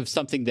that's sort of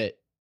something that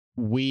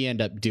we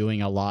end up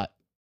doing a lot,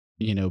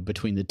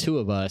 between the two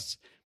of us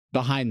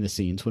behind the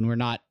scenes when we're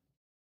not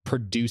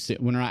producing,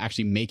 when we're not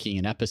actually making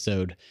an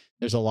episode.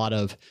 There's a lot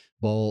of,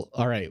 well,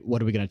 all right,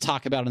 what are we going to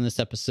talk about in this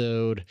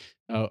episode?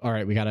 All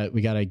right, we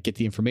gotta get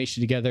the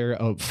information together.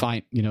 Oh,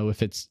 fine.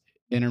 If it's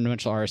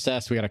interdimensional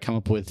RSS, we got to come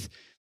up with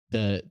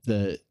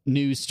the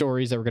news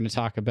stories that we're going to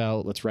talk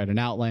about. Let's write an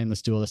outline.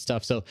 Let's do all this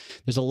stuff. So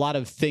there's a lot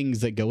of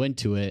things that go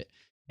into it.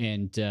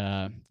 And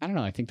I don't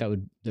know. I think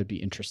that'd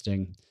be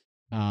interesting.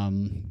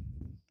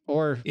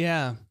 Or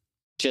yeah,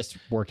 just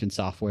work in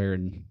software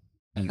and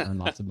earn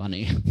lots of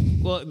money.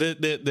 Well,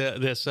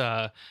 this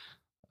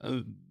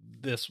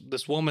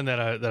woman that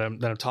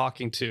I'm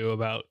talking to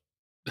about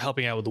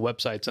helping out with the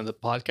websites and the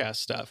podcast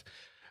stuff,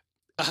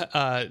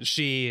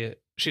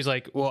 she's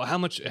like, well, how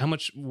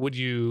much would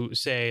you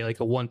say like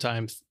a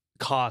one-time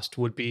cost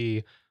would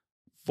be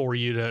for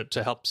you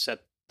to help set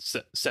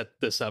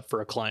this up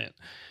for a client?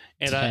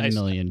 And $10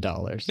 million.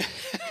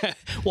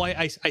 Well,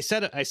 I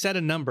said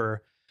a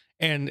number,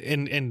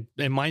 and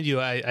mind you,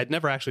 I'd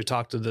never actually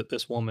talked to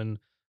this woman.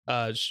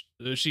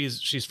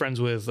 She's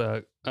friends with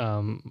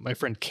my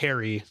friend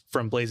Carrie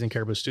from Blazing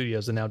Caribou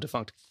Studios, the now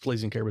defunct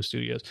Blazing Caribou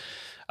Studios.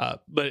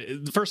 But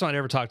the first time I'd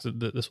ever talked to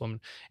this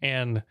woman,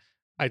 and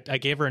I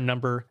gave her a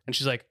number, and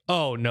she's like,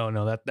 "Oh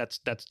no,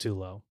 that's too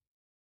low.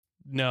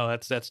 No,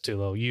 that's too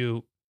low.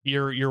 You're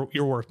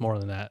worth more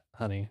than that,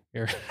 honey.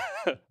 You're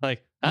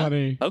like,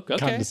 honey, okay,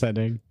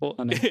 condescending. Well,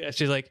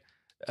 she's like,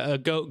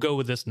 go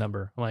with this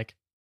number. I'm like,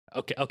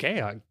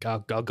 okay, I'll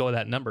go with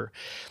that number.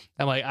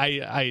 I'm like,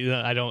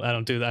 I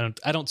don't do that.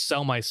 I don't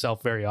sell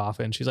myself very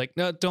often. She's like,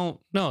 no,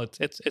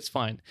 it's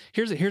fine.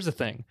 Here's the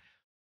thing.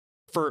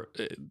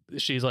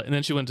 She's like, and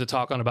then she went to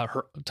talk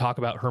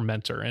about her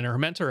mentor, and her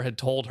mentor had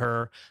told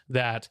her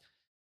that,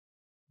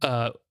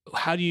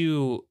 how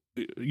do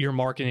your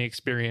marketing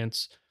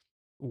experience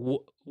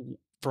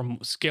from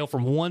scale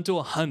from 1 to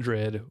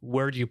 100,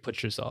 where do you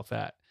put yourself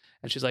at?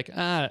 And she's like,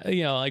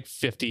 like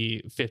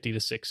 50 to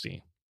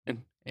 60.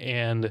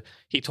 And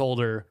he told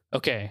her,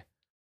 okay,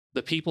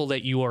 the people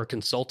that you are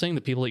consulting,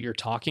 the people that you're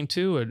talking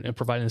to and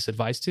providing this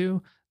advice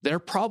to, they're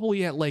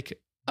probably at like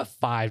a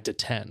 5 to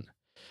 10.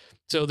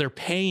 So they're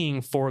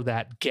paying for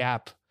that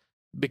gap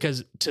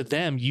because to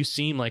them you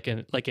seem like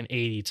an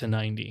 80 to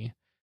 90.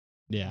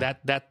 Yeah.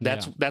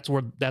 That's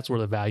where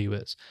the value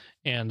is.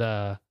 And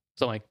so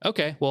I'm like,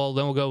 okay, well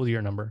then we'll go with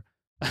your number.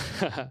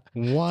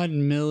 $1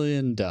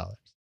 million.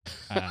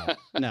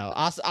 No,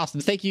 awesome.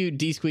 Thank you,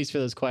 D Squeeze, for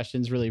those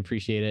questions. Really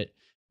appreciate it.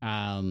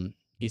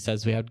 He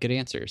says we have good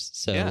answers,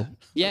 so yeah.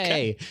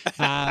 Yay.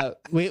 Okay.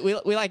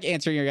 we like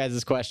answering your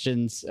guys'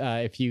 questions.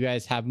 If you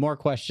guys have more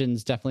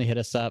questions, definitely hit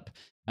us up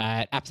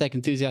at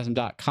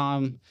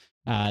apatheticenthusiasm.com.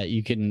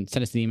 You can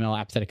send us an email,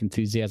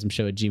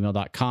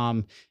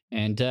 apatheticenthusiasmshow@gmail.com,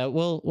 and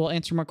we'll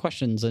answer more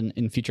questions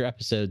in future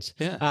episodes.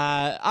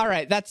 Yeah. All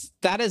right,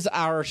 that is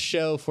our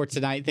show for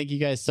tonight. Thank you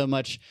guys so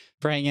much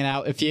for hanging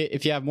out.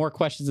 If you have more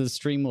questions in the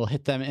stream, we'll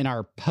hit them in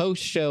our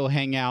post-show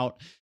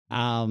hangout.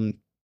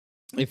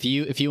 If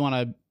you want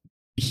to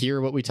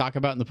hear what we talk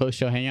about in the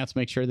post-show hangouts,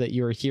 make sure that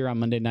you are here on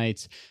Monday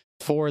nights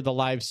for the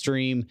live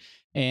stream.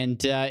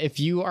 And if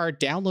you are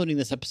downloading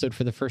this episode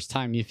for the first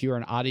time, if you are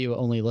an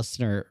audio-only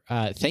listener,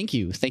 thank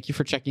you. Thank you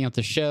for checking out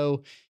the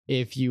show.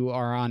 If you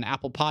are on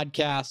Apple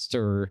Podcasts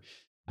or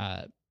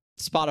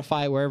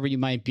Spotify, wherever you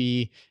might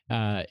be,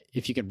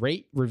 if you can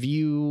rate,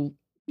 review,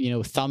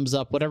 thumbs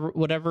up,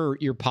 whatever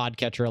your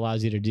podcatcher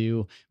allows you to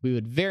do, we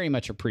would very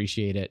much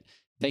appreciate it.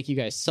 Thank you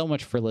guys so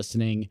much for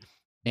listening.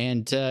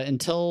 And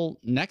until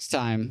next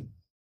time,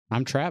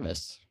 I'm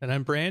Travis. And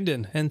I'm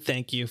Brandon. And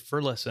thank you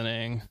for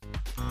listening.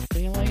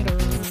 See you later.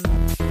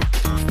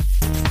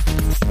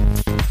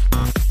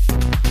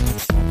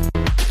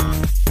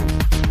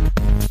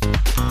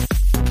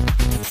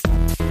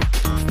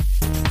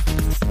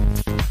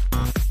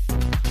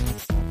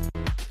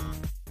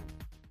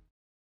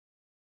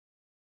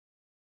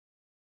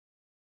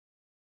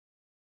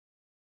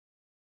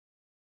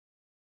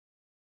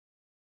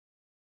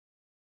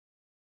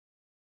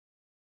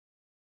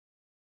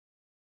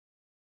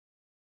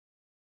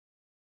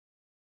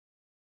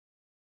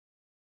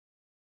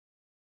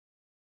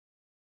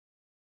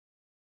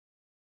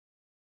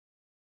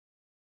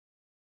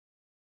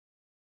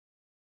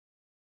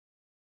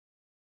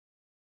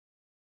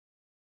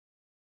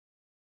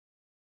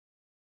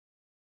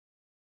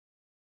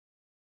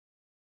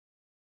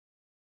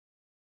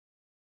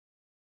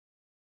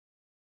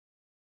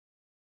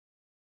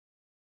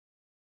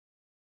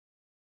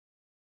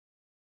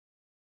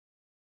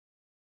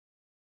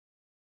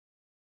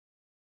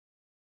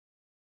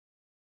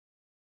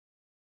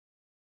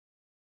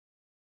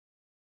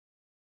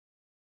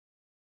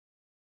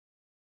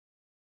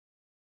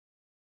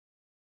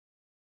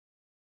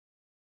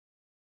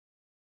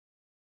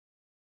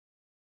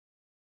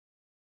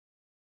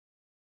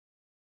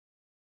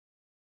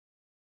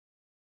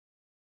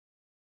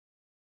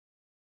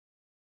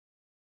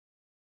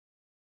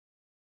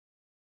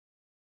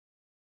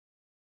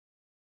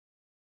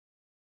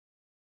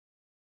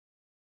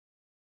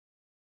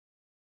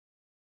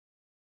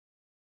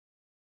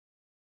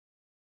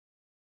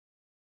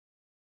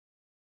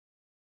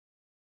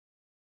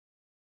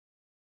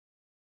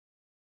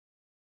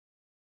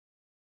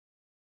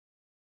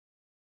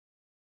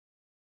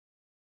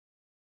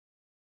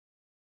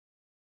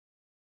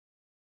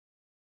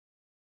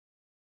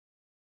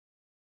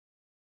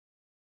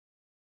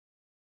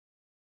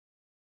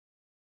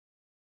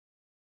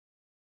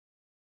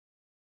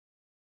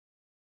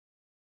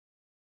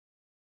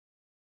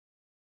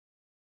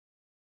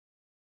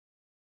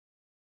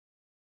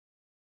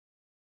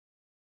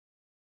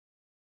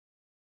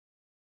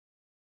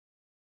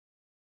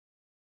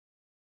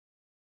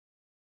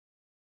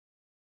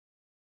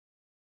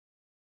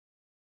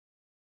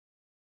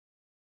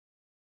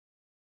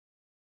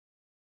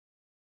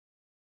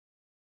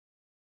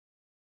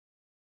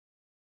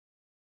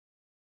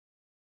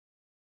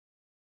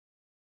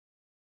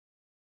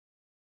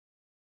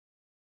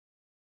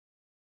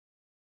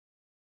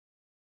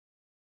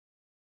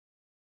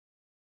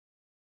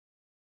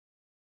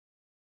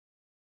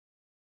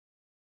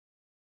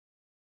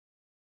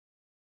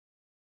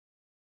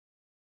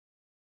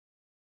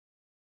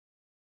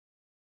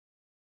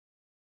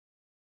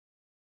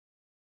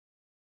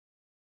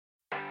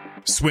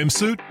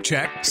 Swimsuit?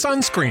 Check.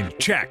 Sunscreen?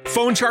 Check.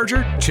 Phone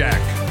charger?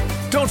 Check.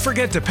 Don't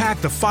forget to pack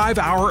the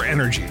 5-Hour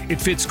Energy. It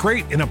fits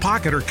great in a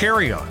pocket or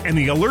carry-on, and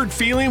the alert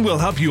feeling will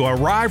help you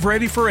arrive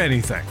ready for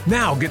anything.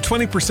 Now get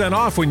 20%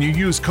 off when you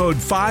use code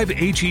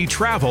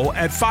 5HETRAVEL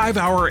at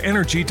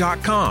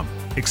 5hourenergy.com.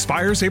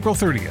 Expires April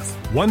 30th.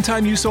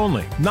 One-time use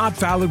only. Not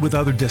valid with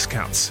other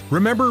discounts.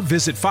 Remember,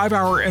 visit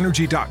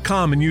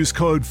 5hourenergy.com and use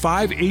code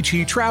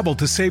 5HETRAVEL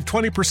to save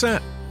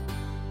 20%.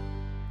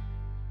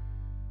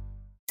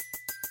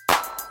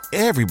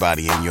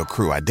 Everybody in your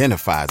crew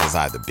identifies as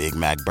either Big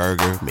Mac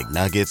Burger,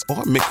 McNuggets,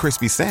 or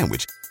McCrispy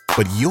Sandwich.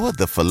 But you're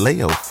the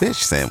Filet-O-Fish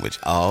Sandwich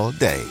all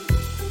day.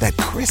 That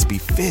crispy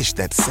fish,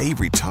 that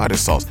savory tartar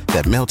sauce,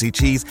 that melty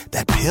cheese,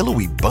 that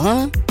pillowy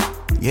bun.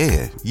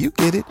 Yeah, you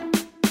get it.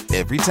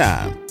 Every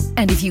time.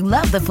 And if you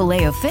love the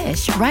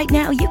Filet-O-Fish, right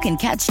now you can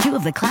catch 2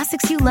 of the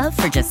classics you love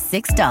for just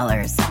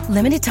 $6.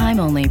 Limited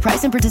time only.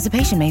 Price and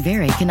participation may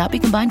vary. Cannot be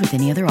combined with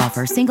any other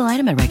offer. Single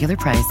item at regular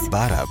price.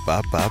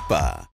 Ba-da-ba-ba-ba.